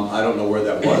 I don't know where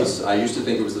that was. I used to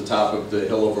think it was the top of the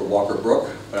hill over Walker Brook,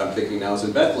 but I'm thinking now it's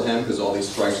in Bethlehem because all these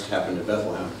strikes happened in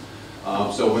Bethlehem.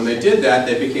 So when they did that,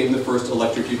 they became the first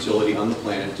electric utility on the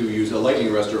planet to use a lightning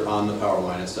arrestor on the power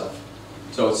line itself.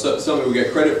 So it's something we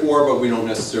get credit for, but we don't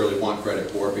necessarily want credit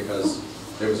for because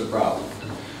there was a problem.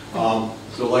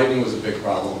 So lightning was a big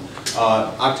problem.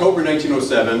 October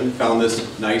 1907 found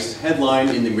this nice headline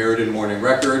in the Meriden Morning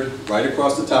Record, right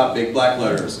across the top, big black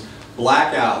letters.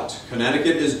 Blackout.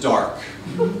 Connecticut is dark.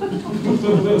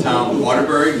 Town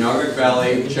Waterbury, Nargok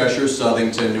Valley, Cheshire,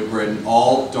 Southington, New Britain,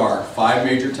 all dark. 5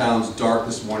 major towns dark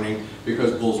this morning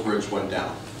because Bullsbridge went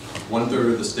down.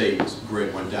 1/3 of the state's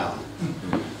grid went down.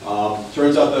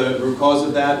 Turns out the root cause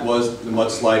of that was the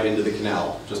mudslide into the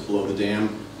canal just below the dam,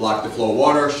 blocked the flow of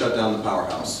water, shut down the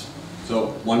powerhouse.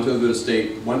 So 1/3 of the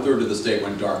state went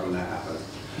dark when that happened.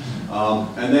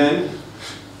 And then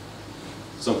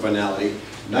some finality.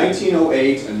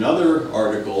 1908, another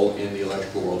article in the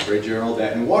Electrical World Trade Journal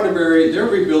that in Waterbury, they're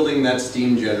rebuilding that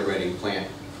steam generating plant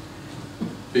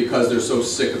because they're so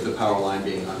sick of the power line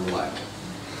being unreliable.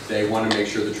 They want to make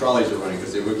sure the trolleys are running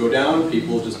because they would go down,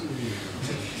 people just,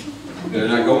 they're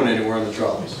not going anywhere on the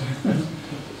trolleys.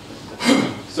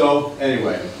 So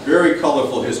anyway, very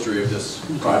colorful history of this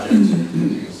project, as you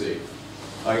can see.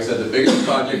 Like I said, the biggest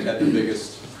project had the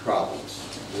biggest problems.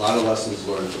 A lot of lessons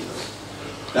learned from this.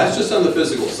 That's just on the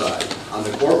physical side. On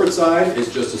the corporate side,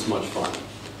 it's just as much fun.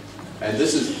 And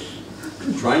this is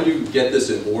trying to get this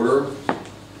in order,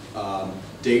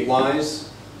 date-wise.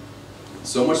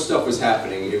 So much stuff was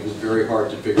happening, it was very hard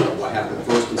to figure out what happened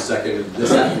first and second, and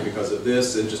this happened because of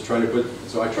this, and just trying to put,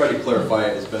 so I tried to clarify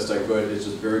it as best I could. It's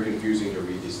just very confusing to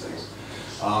read these things.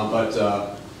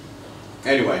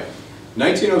 Anyway,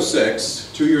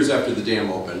 1906, 2 years after the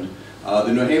dam opened,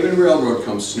 the New Haven Railroad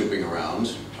comes snooping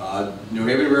around. New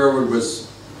Haven Railroad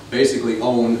was basically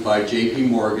owned by J.P.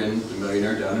 Morgan, the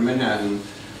millionaire down in Manhattan.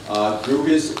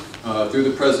 Through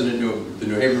the president, the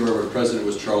New Haven Railroad president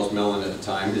was Charles Mellon at the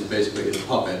time, basically his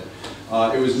puppet.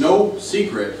 It was no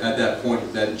secret at that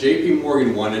point that J.P.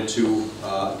 Morgan wanted to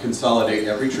consolidate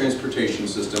every transportation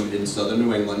system in southern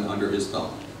New England under his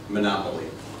thumb, monopoly.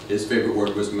 His favorite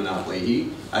word was monopoly.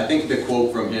 I think the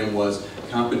quote from him was,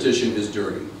 "Competition is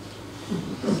dirty."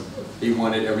 He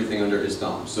wanted everything under his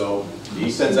thumb. So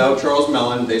he sends out Charles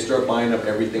Mellon, they start buying up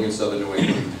everything in southern New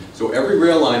England. So every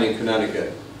rail line in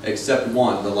Connecticut, except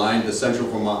one, the Central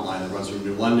Vermont line that runs from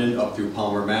New London up through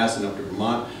Palmer, Mass. And up to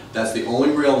Vermont, that's the only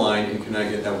rail line in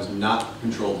Connecticut that was not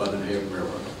controlled by the New Haven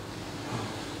Railroad.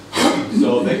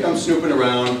 So they come snooping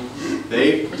around,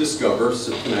 they discover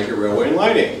Connecticut Railway and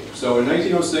Lighting. So in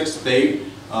 1906, they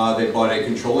bought a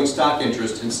controlling stock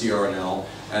interest in CR&L,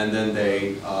 and then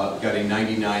they got a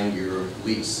 99-year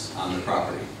lease on the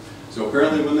property. So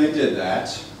apparently when they did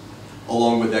that,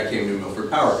 along with that came New Milford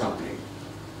Power Company.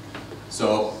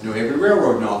 So New Haven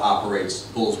Railroad now operates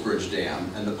Bulls Bridge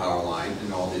Dam and the power line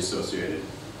and all the associated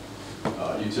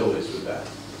utilities with that.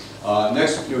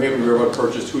 Next, New Haven Railroad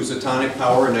purchased Housatonic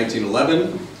Power in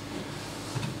 1911.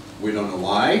 We don't know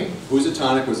why.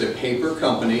 Housatonic was a paper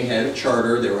company, had a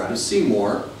charter, they were out of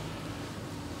Seymour,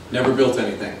 never built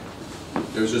anything.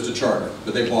 It was just a charter,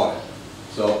 but they bought it.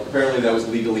 So apparently that was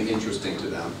legally interesting to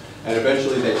them. And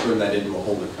eventually they turned that into a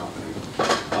holding company.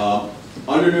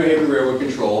 Under New Haven Railroad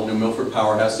control, New Milford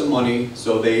Power has some money,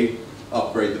 so they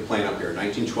upgrade the plant up here.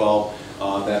 1912,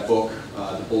 that book,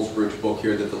 the Bulls Bridge book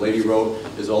here that the lady wrote,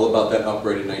 is all about that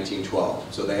upgrade in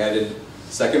 1912. So they added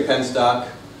second penstock,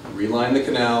 relined the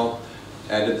canal,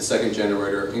 added the second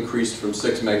generator, increased from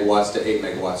 6 megawatts to 8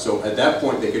 megawatts. So at that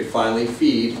point they could finally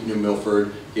feed New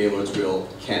Milford, Gaylordsville,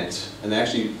 Kent. And they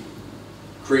actually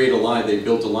create a line, they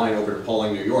built a line over to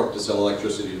Pawling, New York to sell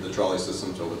electricity to the trolley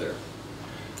systems over there.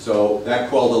 So that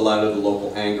quelled a lot of the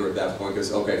local anger at that point,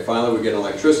 because, okay, finally we get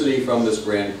electricity from this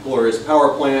grand, glorious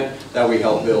power plant that we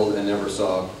helped build and never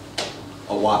saw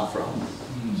a watt from.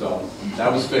 So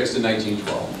that was fixed in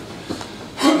 1912.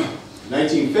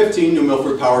 1915, New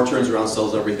Milford Power turns around and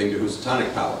sells everything to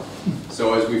Housatonic Power.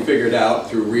 So as we figured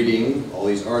out through reading all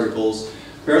these articles,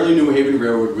 apparently New Haven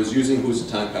Railroad was using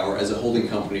Housatonic Power as a holding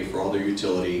company for all their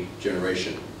utility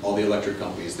generation. All the electric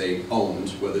companies they owned,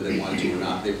 whether they wanted to or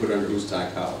not, they put under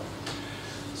Housatonic Power.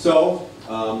 So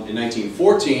in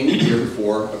 1914, the year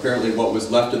before, apparently what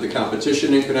was left of the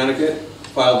competition in Connecticut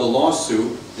filed a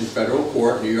lawsuit in federal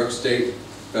court, New York State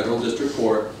Federal District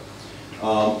Court,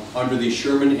 under the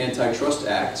Sherman Antitrust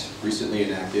Act, recently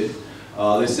enacted.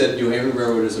 They said New Haven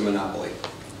Railroad is a monopoly.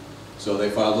 So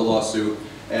they filed a lawsuit,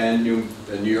 and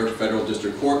the New York Federal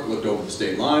District Court looked over the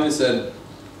state line and said,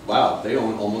 wow, they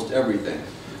own almost everything.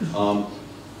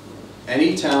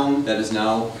 Any town that is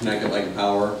now Connecticut Light and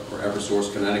Power, or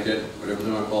Eversource, Connecticut, whatever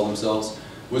they want to call themselves,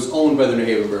 was owned by the New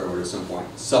Haven Railroad at some point.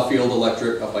 Suffield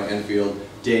Electric up by Enfield,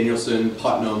 Danielson,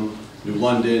 Putnam, New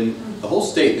London, the whole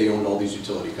state, they owned all these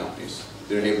utility companies,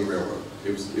 the New Haven Railroad.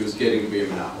 It was getting to be a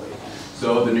monopoly.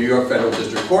 So the New York Federal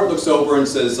District Court looks over and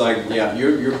says, like, yeah,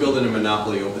 you're building a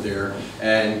monopoly over there,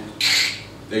 and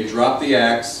they drop the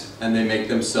axe and they make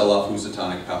them sell off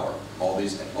Housatonic Power, all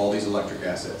these electric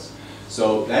assets.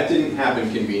 So that didn't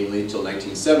happen conveniently until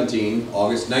 1917,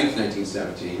 August 9th,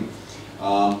 1917.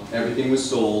 Everything was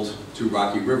sold to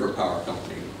Rocky River Power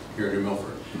Company here in New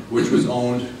Milford, which was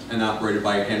owned and operated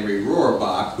by Henry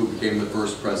Rohrbach, who became the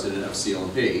first president of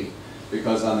CLP,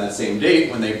 because on that same date,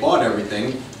 when they bought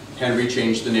everything, Henry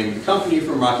changed the name of the company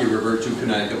from Rocky River to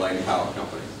Connecticut Light and Power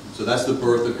Company. So that's the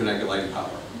birth of Connecticut Light and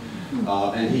Power.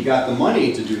 And he got the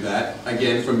money to do that,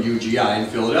 again, from UGI in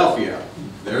Philadelphia.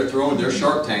 They're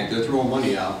Shark Tank, they're throwing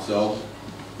money out, so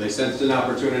they sensed an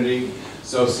opportunity,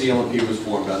 so CLP was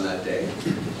formed on that day.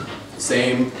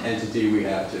 Same entity we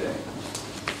have today.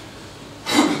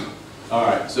 All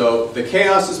right, so the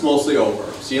chaos is mostly over.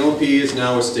 CLP is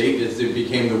now a state, it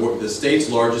became the state's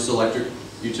largest electric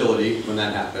utility when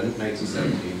that happened,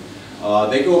 1917.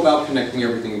 They go about connecting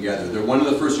everything together. They're one of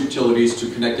the first utilities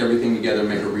to connect everything together and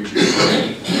make a regional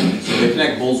grid. So they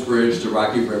connect Bulls Bridge to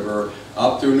Rocky River,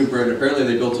 up through New Britain. Apparently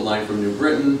they built a line from New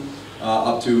Britain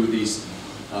up to the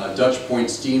Dutch Point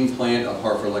Steam Plant of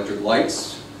Hartford Electric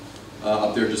Lights,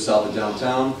 up there just south of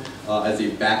downtown, as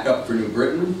a backup for New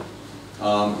Britain.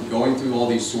 Going through all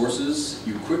these sources,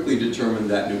 you quickly determined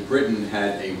that New Britain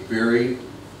had a very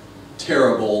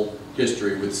terrible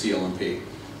history with CLMP.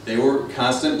 They were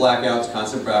constant blackouts,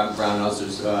 constant brownouts.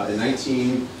 There's,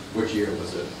 which year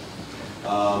was it?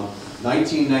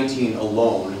 1919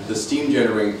 alone, the steam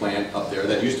generating plant up there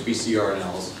that used to be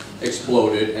CR&Ls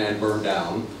exploded and burned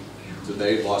down. So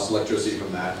they lost electricity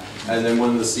from that. And then one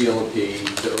of the CLMP,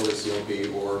 the early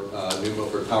CLMP or New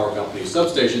Milford Power Company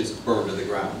substations burned to the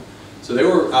ground. So they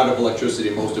were out of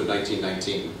electricity most of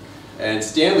 1919. And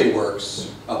Stanley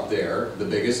Works up there, the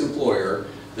biggest employer,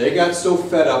 they got so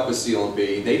fed up with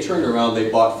CLMP, they turned around, they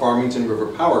bought Farmington River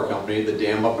Power Company, the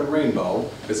dam up in Rainbow,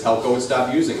 because Helco had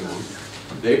stopped using them.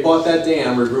 They bought that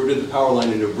dam, rerouted the power line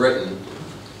into Britain,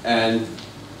 and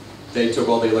they took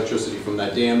all the electricity from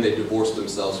that dam. They divorced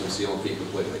themselves from CLMP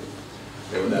completely.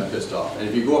 They were that pissed off. And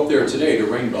if you go up there today to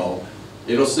Rainbow,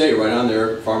 it'll say right on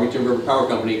there, Farmington River Power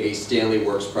Company, a Stanley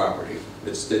Works property.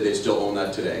 They still own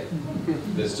that today.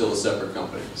 It's still a separate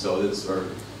company. So it's an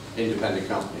independent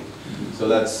company. So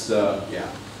that's,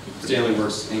 yeah. Stanley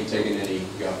Works ain't taking any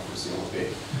guff for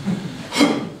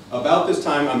CLMP. About this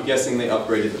time, I'm guessing they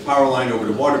upgraded the power line over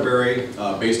to Waterbury.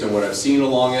 Based on what I've seen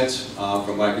along it,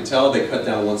 from what I could tell, they cut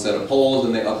down one set of poles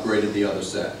and they upgraded the other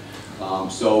set.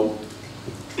 Like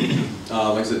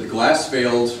I said, the glass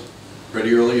failed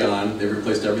pretty early on. They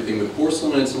replaced everything with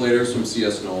porcelain insulators from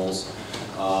CS Knowles.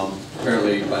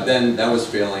 Apparently, by then, that was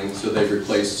failing, so they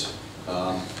replaced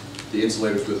the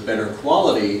insulators with better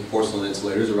quality porcelain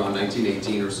insulators around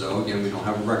 1918 or so. Again, we don't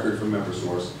have a record from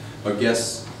Eversource, but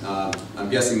I'm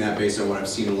guessing that based on what I've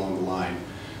seen along the line.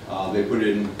 They put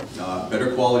in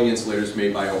better quality insulators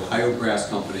made by Ohio Brass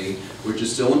Company, which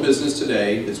is still in business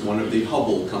today. It's one of the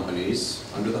Hubbell companies,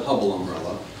 under the Hubbell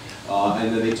umbrella.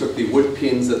 And then they took the wood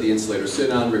pins that the insulators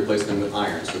sit on, replaced them with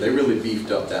iron. So they really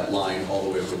beefed up that line all the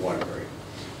way up to Waterbury.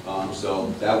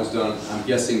 So that was done, I'm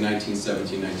guessing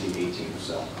 1917, 1918 or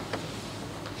so.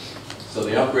 So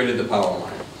they upgraded the power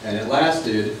line. And it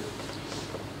lasted,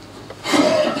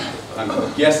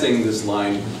 I'm guessing this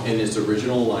line in its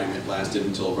original alignment lasted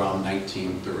until around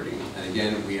 1930. And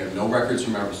again, we have no records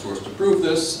from Eversource to prove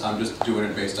this. I'm just doing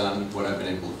it based on what I've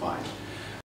been able to find.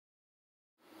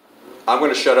 I'm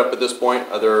going to shut up at this point.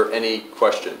 Are there any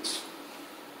questions?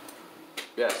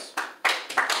 Yes.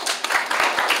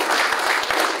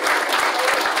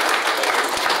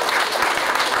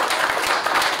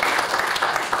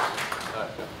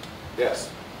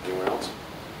 Yes. Anyone else?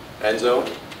 Enzo?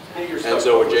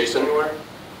 Enzo adjacent? Anywhere?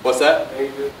 What's that?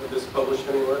 Is this published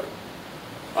anywhere?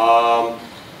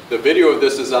 The video of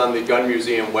this is on the Gun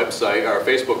Museum website, our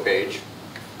Facebook page.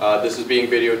 This is being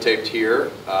videotaped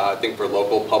here, I think for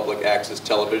local public access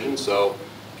television, so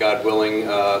God willing,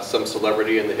 some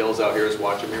celebrity in the hills out here is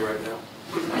watching me right now.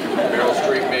 Meryl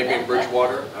Streep maybe in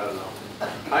Bridgewater, I don't know.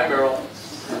 Hi Meryl.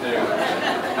 Anyway.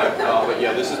 But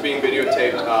yeah, this is being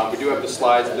videotaped. We do have the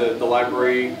slides. The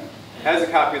library has a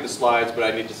copy of the slides, but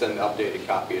I need to send an updated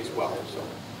copy as well. So,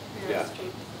 yeah.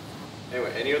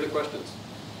 Anyway, any other questions?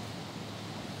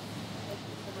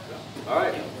 All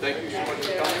right. Thank you so much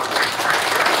for coming.